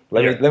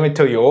 Let me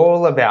tell you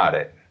all about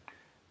it.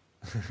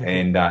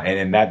 And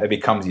then that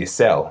becomes your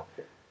sell.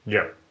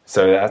 Yeah.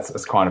 So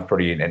that's kind of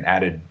pretty an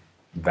added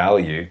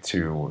value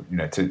to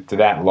to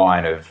that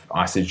line of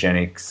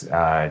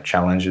isogenics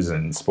challenges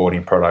and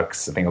sporting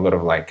products. I think a lot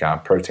of like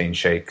protein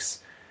shakes,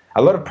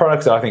 a lot of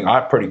products that I think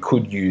I probably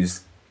could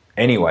use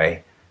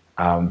anyway.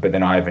 But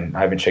then I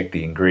haven't checked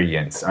the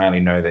ingredients. I only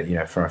know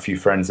that from a few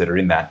friends that are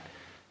in that,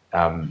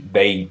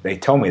 they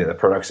tell me that the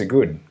products are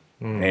good,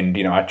 and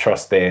I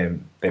trust their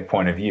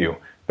point of view.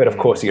 But of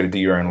course, you got to do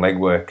your own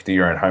legwork, do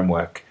your own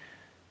homework,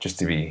 just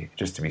to be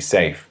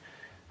safe.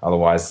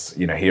 Otherwise,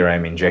 here I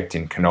am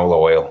injecting canola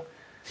oil.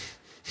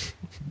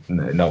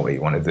 Not what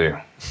you want to do.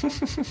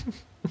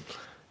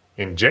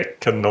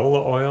 Inject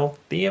canola oil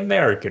the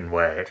American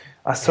way.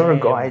 I saw a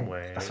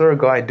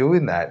guy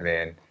doing that,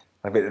 man.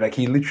 Like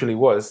he literally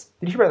was.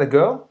 Did you hear about the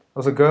girl? There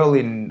was a girl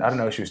in, I don't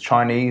know if she was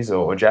Chinese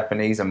or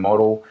Japanese, a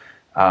model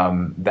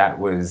that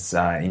was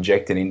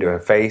injected into her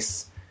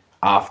face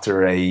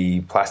after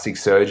a plastic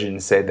surgeon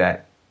said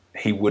that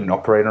he wouldn't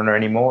operate on her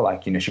anymore.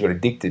 Like, she got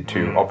addicted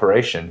to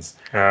operations.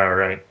 Oh,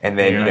 right. And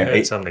then, I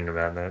heard something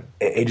about that.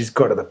 It just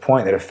got to the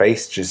point that her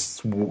face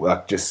just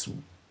got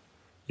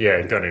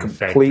infected.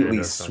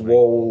 Completely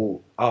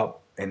swole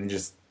up and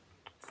just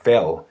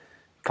fell.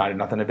 Kind of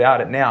nothing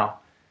about it now.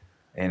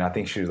 And I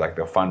think she was like,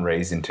 they're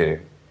fundraising to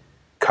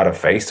cut her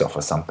face off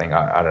or something.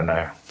 I don't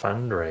know.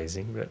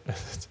 Fundraising?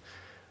 But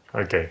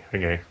okay.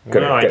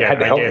 Well, I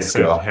guess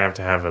you have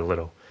to have a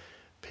little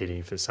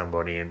pity for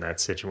somebody in that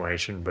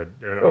situation. But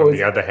on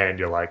the other hand,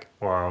 you're like,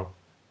 wow,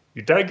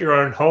 you dug your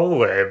own hole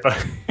there.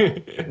 But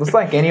it's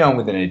like anyone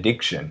with an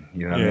addiction.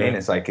 You know what I mean?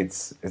 It's like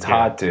it's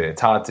hard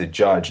to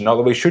judge. Not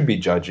that we should be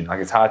judging. Like,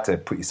 it's hard to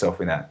put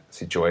yourself in that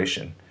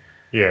situation.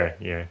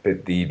 Yeah.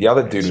 But the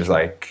other dude was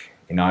like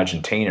in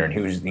Argentina, and he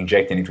was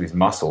injecting into his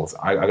muscles.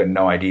 I got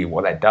no idea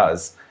what that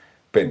does,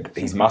 but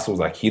his muscles,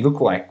 like, he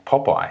looked like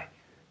Popeye,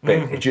 but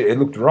it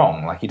looked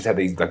wrong. Like, he just had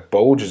these like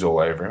bulges all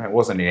over him. It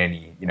wasn't in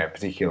any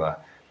particular.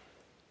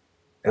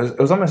 It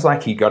was almost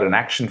like he got an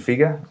action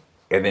figure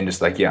and then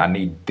just like, I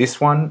need this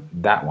one,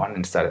 that one,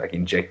 and started like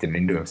injecting it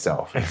into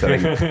himself. And so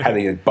he had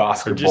these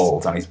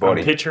basketballs on his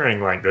body. I'm picturing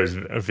like those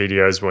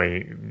videos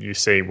where you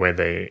see where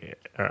they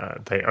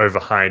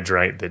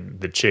overhydrate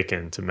the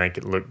chicken to make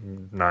it look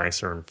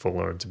nicer and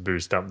fuller to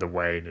boost up the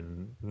weight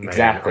and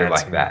exactly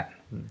like that.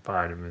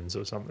 Vitamins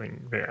or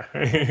something.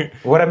 Yeah.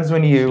 What happens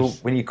when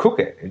you cook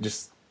it? It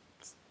just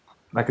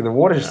like the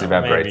water just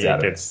evaporates out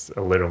of it. It gets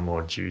a little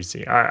more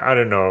juicy. I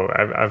don't know.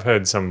 I've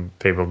heard some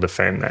people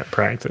defend that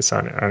practice.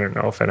 I don't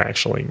know if it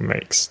actually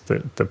makes the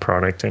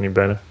product any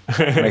better.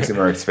 It makes it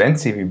more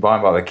expensive. You buy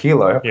them by the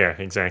kilo. Yeah,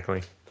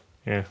 exactly.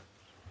 Yeah.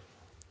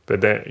 But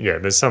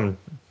there's some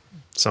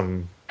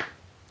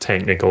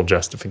technical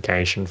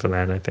justification for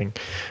that, I think.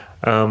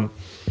 So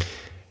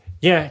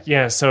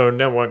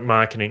network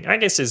marketing, I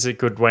guess, is a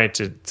good way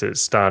to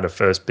start a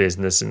first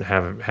business and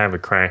have a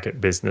crack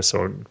at business,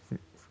 or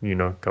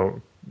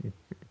go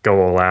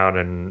all out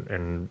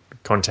and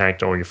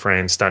contact all your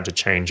friends, start to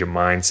change your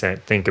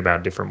mindset, think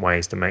about different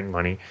ways to make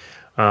money.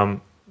 I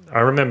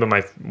remember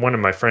one of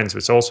my friends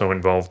was also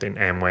involved in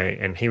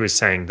Amway, and he was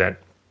saying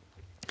that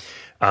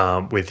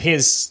with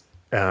his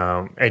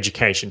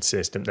education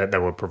system that they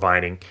were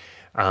providing,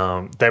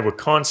 they were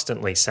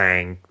constantly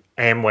saying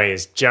Amway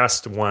is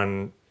just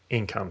one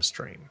income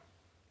stream.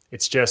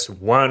 It's just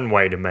one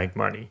way to make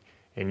money,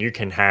 and you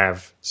can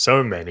have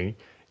so many.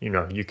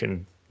 You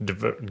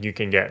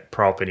can get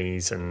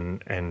properties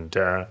and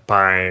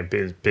buy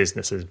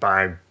businesses,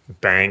 buy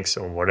banks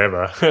or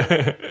whatever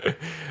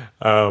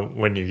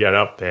when you get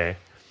up there.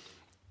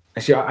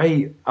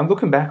 Actually, I'm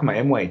looking back on my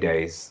Amway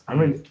days. I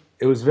mean,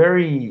 it was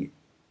very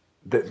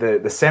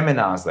the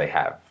seminars they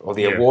have or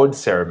the award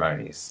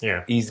ceremonies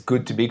is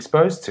good to be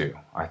exposed to.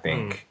 I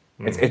think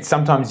it's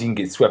sometimes you can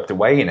get swept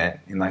away in it,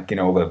 in like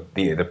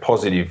the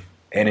positive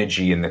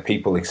energy and the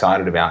people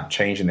excited about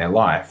changing their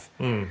life.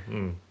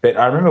 But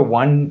I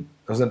remember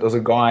there was a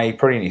guy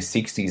probably in his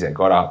 60s that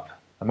got up.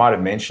 I might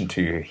have mentioned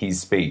to you his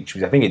speech,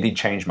 because I think it did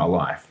change my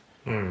life.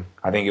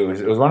 I think it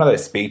was one of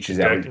those speeches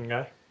that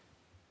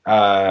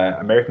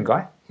American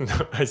guy.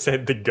 No, I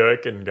said the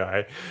gherkin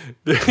guy.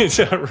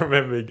 So I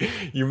remember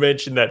you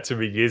mentioned that to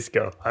me years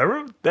ago. I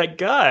remember that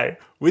guy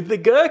with the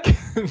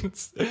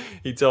gherkins.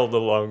 He told a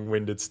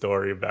long-winded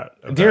story about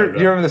do you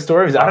remember the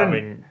story?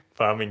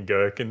 Farming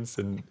gherkins,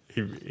 and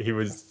he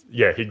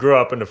grew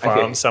up on a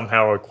farm,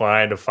 somehow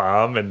acquired a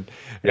farm, and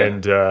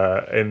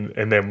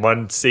then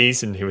one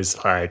season he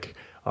was like,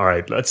 all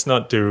right, let's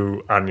not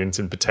do onions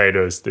and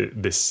potatoes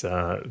this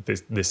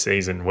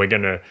season. We're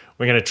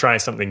gonna try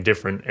something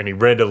different. And he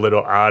read a little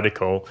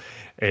article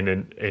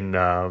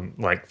in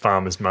like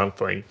Farmers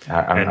Monthly.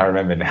 I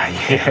remember now.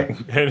 Yeah,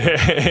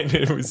 and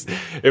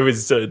it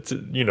was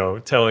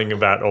telling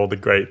about all the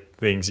great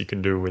things you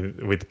can do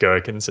with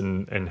gherkins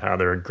and how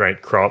they're a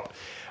great crop.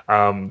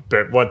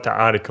 But what the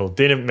article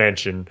didn't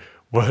mention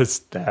was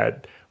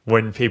that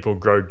when people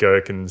grow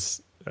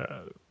gherkins,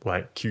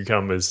 like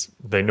cucumbers,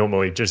 they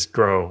normally just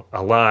grow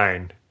a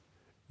line,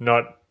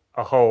 not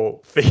a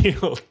whole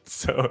field.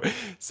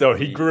 So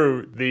he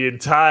grew the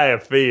entire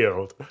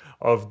field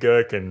of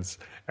gherkins,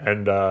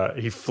 and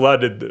he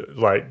flooded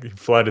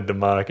the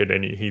market.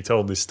 And he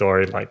told this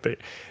story like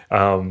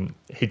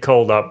he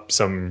called up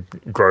some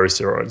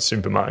grocer or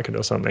supermarket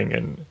or something,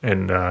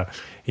 and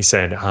he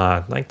said,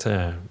 "I'd like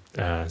to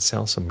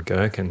sell some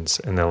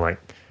gherkins." And they're like,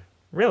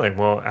 "Really?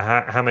 Well,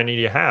 how many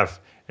do you have?"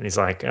 And he's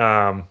like,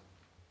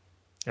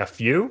 a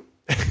few?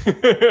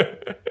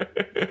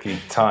 A few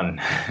ton.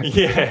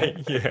 Yeah.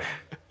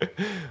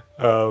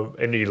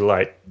 And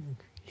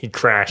he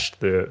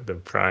crashed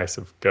the price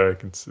of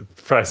gherkins. The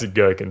price of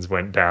gherkins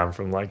went down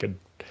from like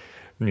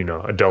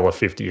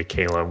 $1.50 a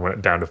kilo and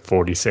went down to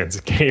 40 cents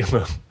a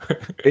kilo.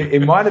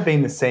 It might have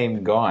been the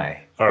same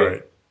guy. All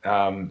right.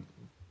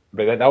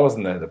 But that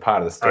wasn't the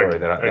part of the story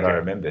that I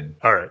remembered.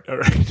 All right.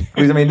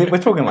 Because I mean, we're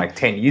talking like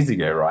 10 years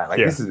ago, right? Like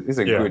this is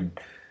a good.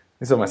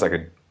 This is almost like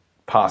a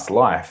past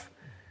life.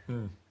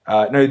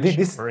 No,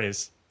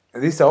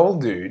 this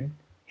old dude.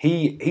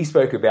 He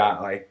spoke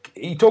about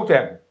he talked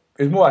about.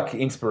 It was more like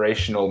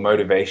inspirational,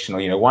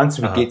 motivational. Once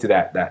we get to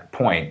that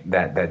point,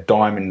 that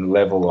diamond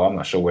level, I'm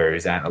not sure where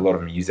he's at. A lot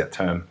of them use that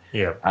term.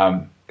 Yeah.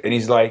 And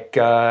he's like,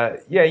 now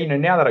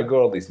that I got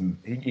all this,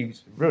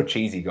 he's a real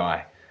cheesy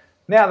guy.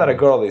 Now that I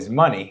got all this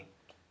money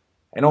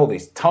and all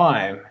this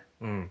time,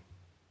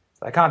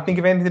 I can't think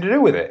of anything to do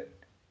with it.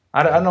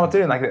 I don't know what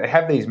to do. Like, they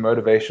have these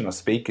motivational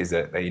speakers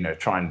that they,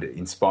 trying to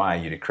inspire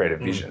you to create a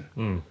vision.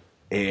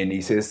 And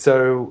he says,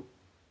 so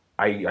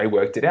I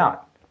worked it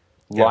out.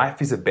 Yeah.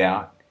 Life is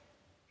about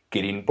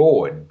getting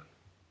bored.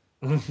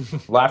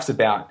 Life's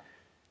about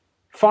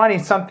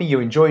finding something you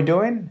enjoy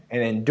doing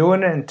and then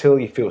doing it until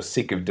you feel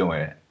sick of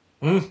doing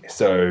it.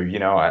 So,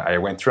 I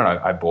went through and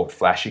I bought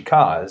flashy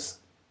cars.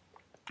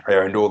 I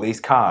owned all these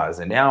cars,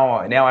 and now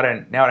I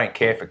don't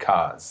care for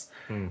cars.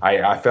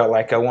 I felt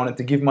like I wanted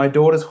to give my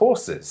daughters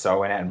horses, so I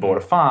went out and bought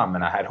a farm,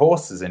 and I had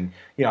horses, and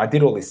I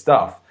did all this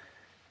stuff.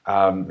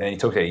 And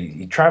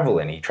he traveled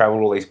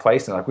all these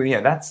places.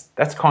 And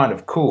that's kind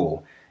of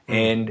cool.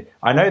 And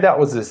I know that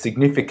was a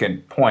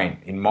significant point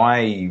in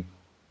my,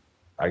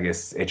 I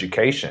guess,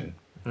 education,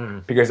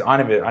 because I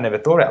never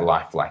thought about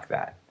life like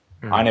that.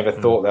 I never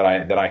thought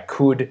that I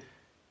could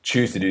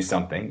choose to do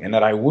something and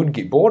that I would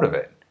get bored of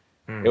it.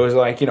 It was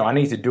like, I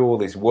need to do all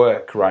this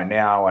work right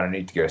now, and I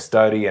need to go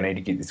study. I need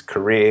to get this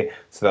career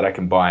so that I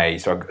can buy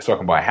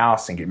a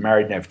house and get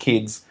married and have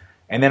kids,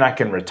 and then I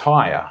can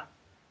retire,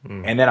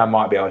 and then I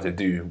might be able to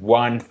do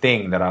one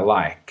thing that I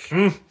like.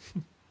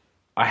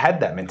 I had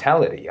that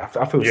mentality. I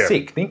feel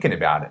sick thinking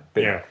about it,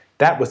 but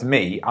that was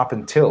me up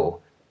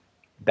until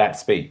that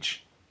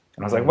speech,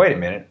 and I was like, wait a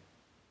minute,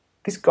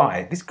 this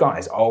guy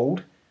is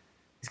old,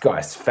 this guy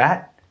is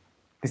fat.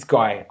 This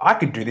guy, I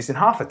could do this in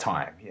half a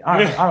time.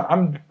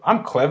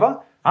 I'm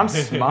clever. I'm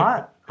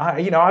smart.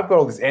 I've got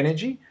all this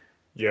energy.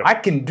 Yep. I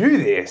can do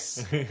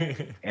this.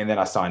 And then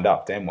I signed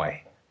up to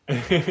Amway.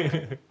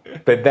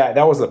 But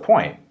that was the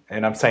point.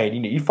 And I'm saying,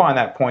 you find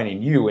that point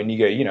in you, and you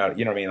go, you know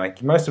what I mean?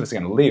 Like, most of us are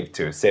going to live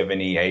to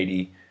 70,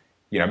 80,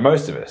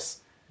 most of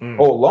us,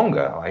 or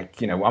longer.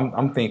 Like,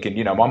 I'm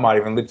thinking, I might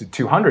even live to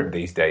 200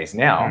 these days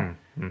now.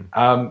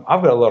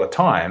 I've got a lot of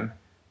time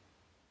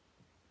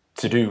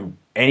to do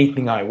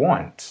anything I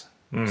want.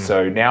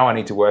 So now I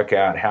need to work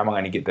out how am I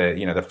going to get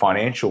the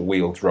financial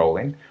wheels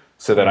rolling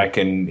so that I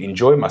can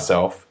enjoy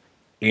myself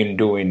in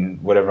doing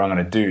whatever I'm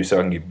going to do, so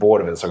I can get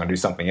bored of it, so I can do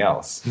something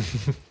else.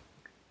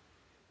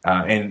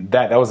 And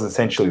that was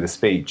essentially the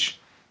speech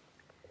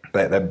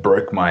that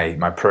broke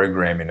my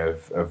programming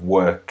of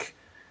work,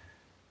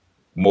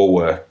 more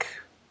work,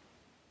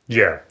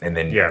 and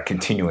then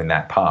continuing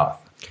that path.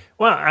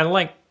 Well, I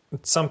like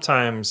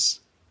sometimes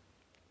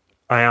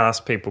I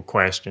ask people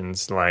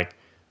questions like,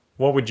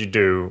 what would you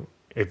do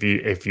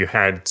if you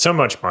had so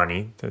much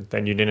money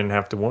that you didn't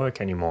have to work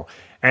anymore?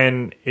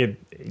 And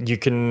you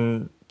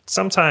can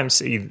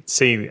sometimes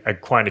see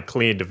quite a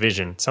clear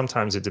division.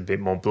 Sometimes it's a bit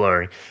more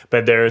blurry.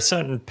 But there are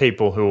certain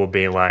people who will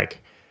be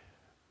like,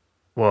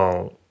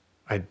 well,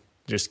 I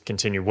just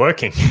continue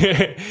working.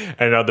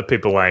 And other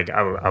people like,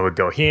 I would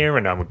go here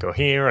and I would go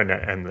here.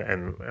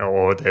 And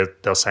or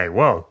they'll say,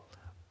 well,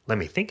 let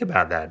me think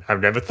about that.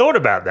 I've never thought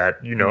about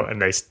that,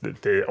 and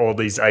they all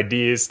these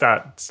ideas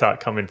start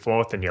coming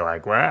forth, and you're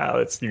like, wow,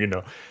 it's,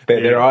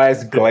 Their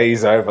eyes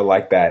glaze over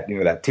like that,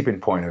 that tipping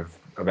point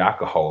of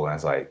alcohol. And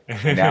it's like,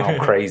 now I'm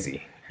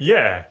crazy.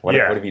 Yeah. What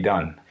have you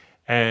done?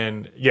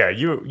 And yeah,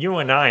 you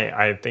and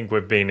I think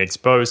we've been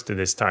exposed to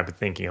this type of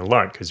thinking a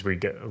lot because we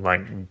get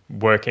like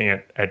working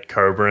at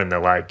Cobra, and they're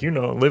like,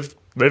 live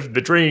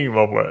the dream,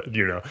 or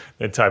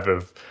the type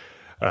of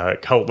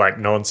cult-like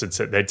nonsense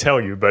that they tell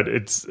you. But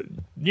it's,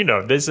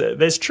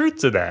 there's truth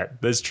to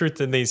that. There's truth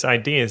in these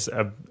ideas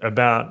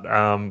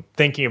about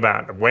thinking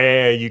about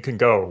where you can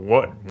go,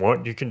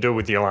 what you can do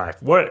with your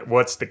life,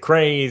 what's the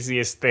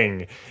craziest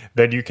thing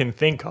that you can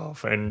think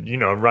of, and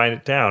write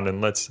it down,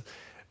 and let's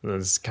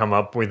come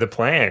up with a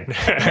plan.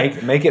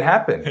 make it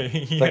happen.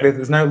 Yeah. Like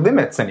there's no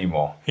limits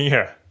anymore.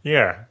 Yeah.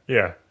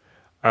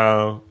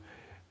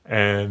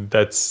 And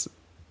that's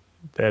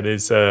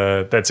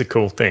a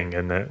cool thing,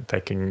 and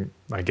that can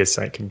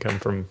come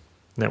from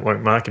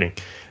network marketing.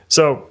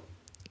 So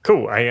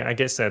cool. I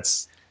guess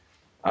that's.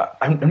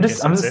 I'm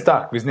just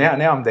stuck because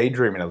now I'm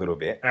daydreaming a little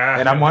bit,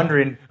 and I'm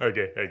wondering.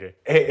 Okay.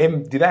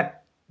 Did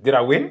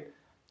I win?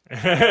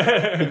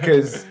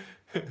 Because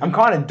I'm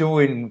kind of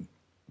doing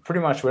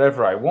pretty much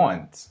whatever I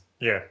want.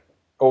 Yeah.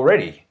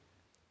 Already.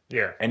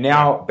 Yeah. And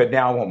now, but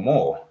now I want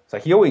more. It's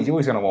like you're always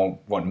going to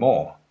want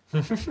more.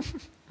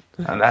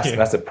 And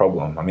that's a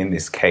problem. I'm in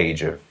this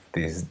cage of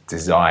these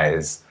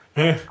desires.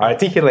 I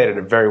articulated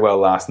it very well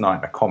last night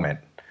in a comment.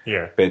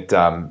 Yeah. But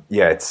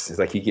it's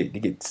like you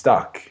get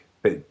stuck.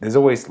 But there's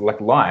always, like,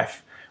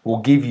 life will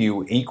give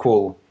you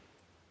equal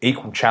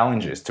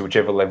challenges to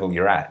whichever level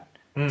you're at.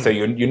 So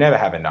you never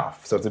have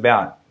enough. So it's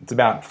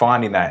about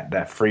finding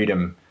that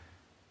freedom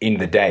in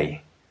the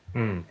day,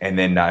 and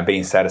then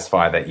being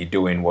satisfied that you're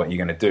doing what you're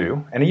going to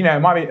do. And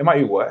it might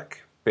be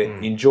work, but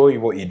enjoy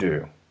what you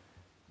do.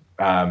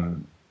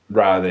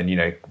 Rather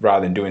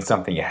than doing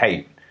something you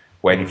hate,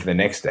 waiting for the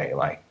next day,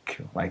 like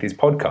this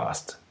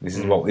podcast. This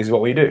is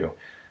what we do.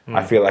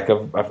 I feel like I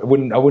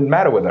wouldn't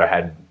matter whether I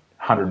had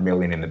 100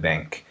 million in the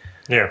bank.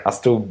 Yeah, I'll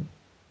still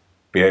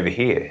be over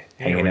here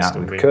hanging out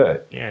with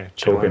Kurt. Yeah,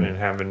 chilling and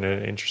having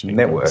an interesting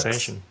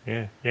conversation.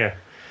 Yeah.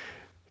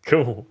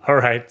 Cool. All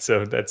right,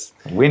 so that's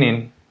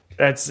winning.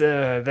 That's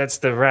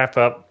the wrap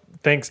up.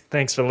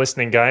 Thanks for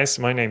listening, guys.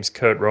 My name's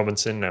Kurt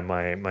Robinson, and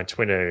my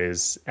Twitter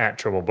is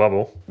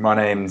 @TroubleBubble. My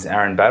name's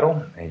Aaron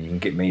Battle, and you can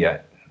get me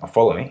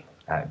follow me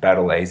at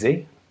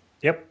BattleAZ.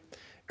 Yep.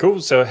 Cool.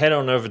 So head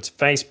on over to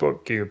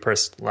Facebook. You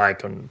press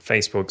like on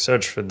Facebook,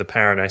 search for the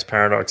Paradise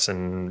Paradox,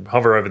 and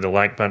hover over the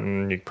like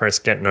button. You press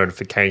get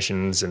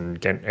notifications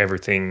and get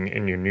everything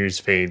in your news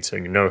feed, so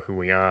you know who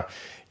we are.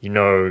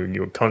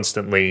 You're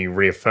constantly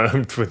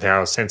reaffirmed with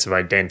our sense of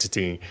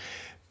identity.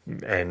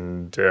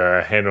 And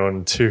head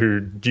on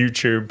to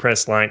YouTube,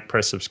 press like,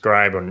 press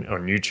subscribe on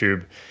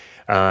YouTube.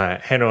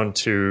 Head on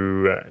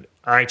to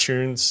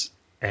iTunes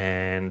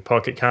and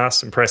Pocket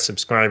Casts and press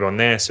subscribe on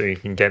there, so you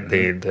can get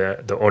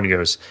the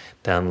audios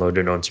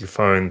downloaded onto your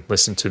phone,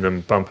 listen to them,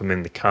 bump them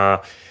in the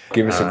car.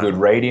 Give us a good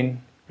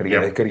rating.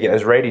 Got to get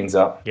those ratings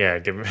up. Yeah,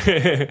 give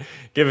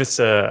us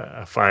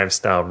a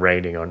 5-star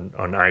rating on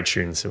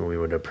iTunes, and we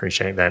would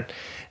appreciate that.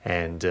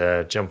 And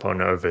jump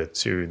on over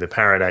to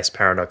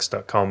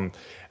theparadiseparadox.com.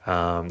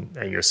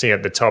 And you'll see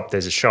at the top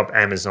there's a Shop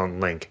Amazon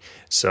link.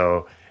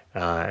 So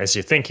as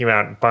you're thinking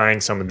about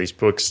buying some of these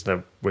books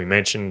that we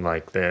mentioned,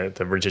 like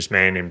the Richest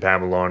Man in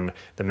Babylon,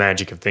 The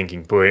Magic of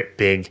Thinking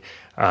Big,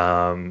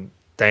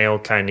 Dale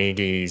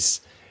Carnegie's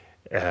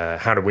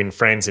How to Win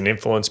Friends and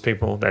Influence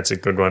People, that's a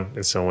good one.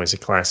 It's always a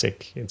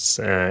classic. It's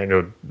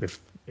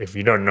if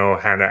you don't know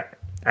how to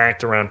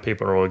act around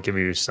people, it'll give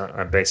you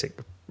a basic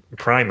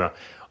primer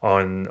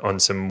on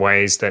some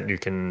ways that you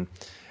can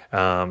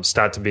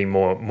start to be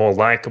more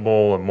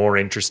likable and more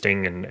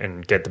interesting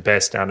and get the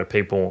best out of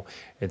people.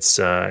 It's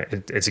a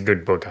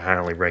good book. I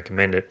highly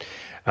recommend it.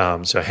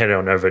 So head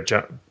on over,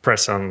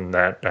 press on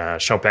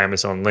that Shop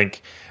Amazon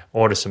link,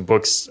 order some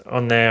books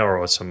on there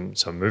or some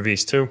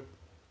movies too.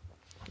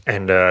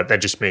 And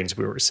that just means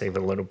we'll receive a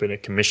little bit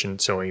of commission,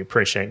 so we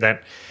appreciate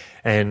that.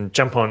 And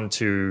jump on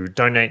to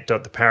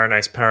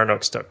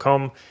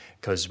donate.theparadiseparadox.com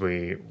because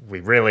we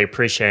really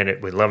appreciate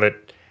it. We love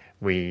it.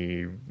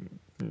 We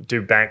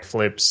do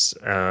backflips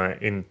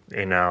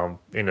in our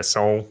inner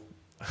soul.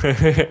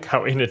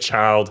 Our inner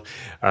child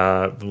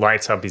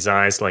lights up his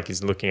eyes like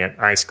he's looking at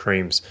ice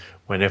creams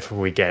whenever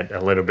we get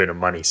a little bit of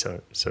money. So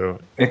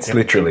it's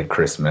literally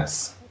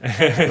Christmas.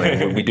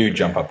 Like, we do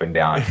jump up and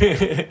down,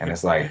 and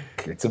it's like,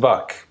 it's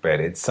 $1, but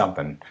it's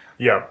something.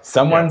 Yeah.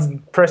 Someone's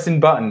pressing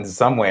buttons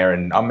somewhere,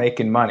 and I'm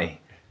making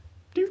money.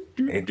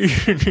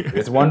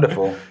 It's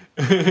wonderful.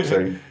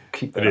 So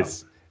keep that up.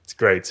 It's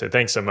great. So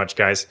thanks so much,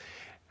 guys.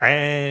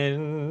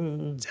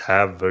 And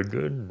have a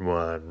good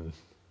one.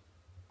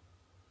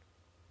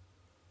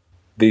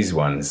 These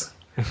ones.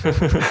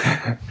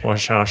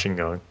 What's hashing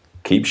going?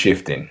 Keep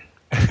shifting.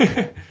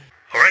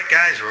 Alright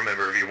guys,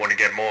 remember if you want to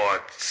get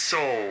more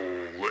soul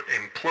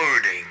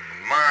imploding,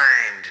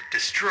 mind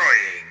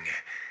destroying,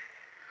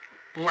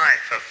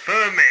 life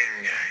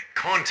affirming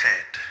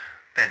content,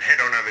 then head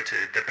on over to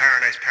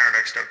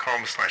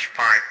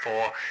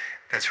theparadiseparadox.com/54.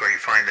 That's where you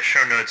find the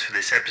show notes for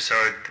this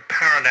episode,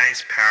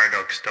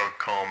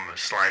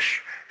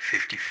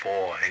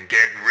 theparadiseparadox.com/54, and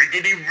get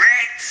riggedy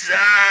wrecked,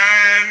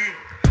 son!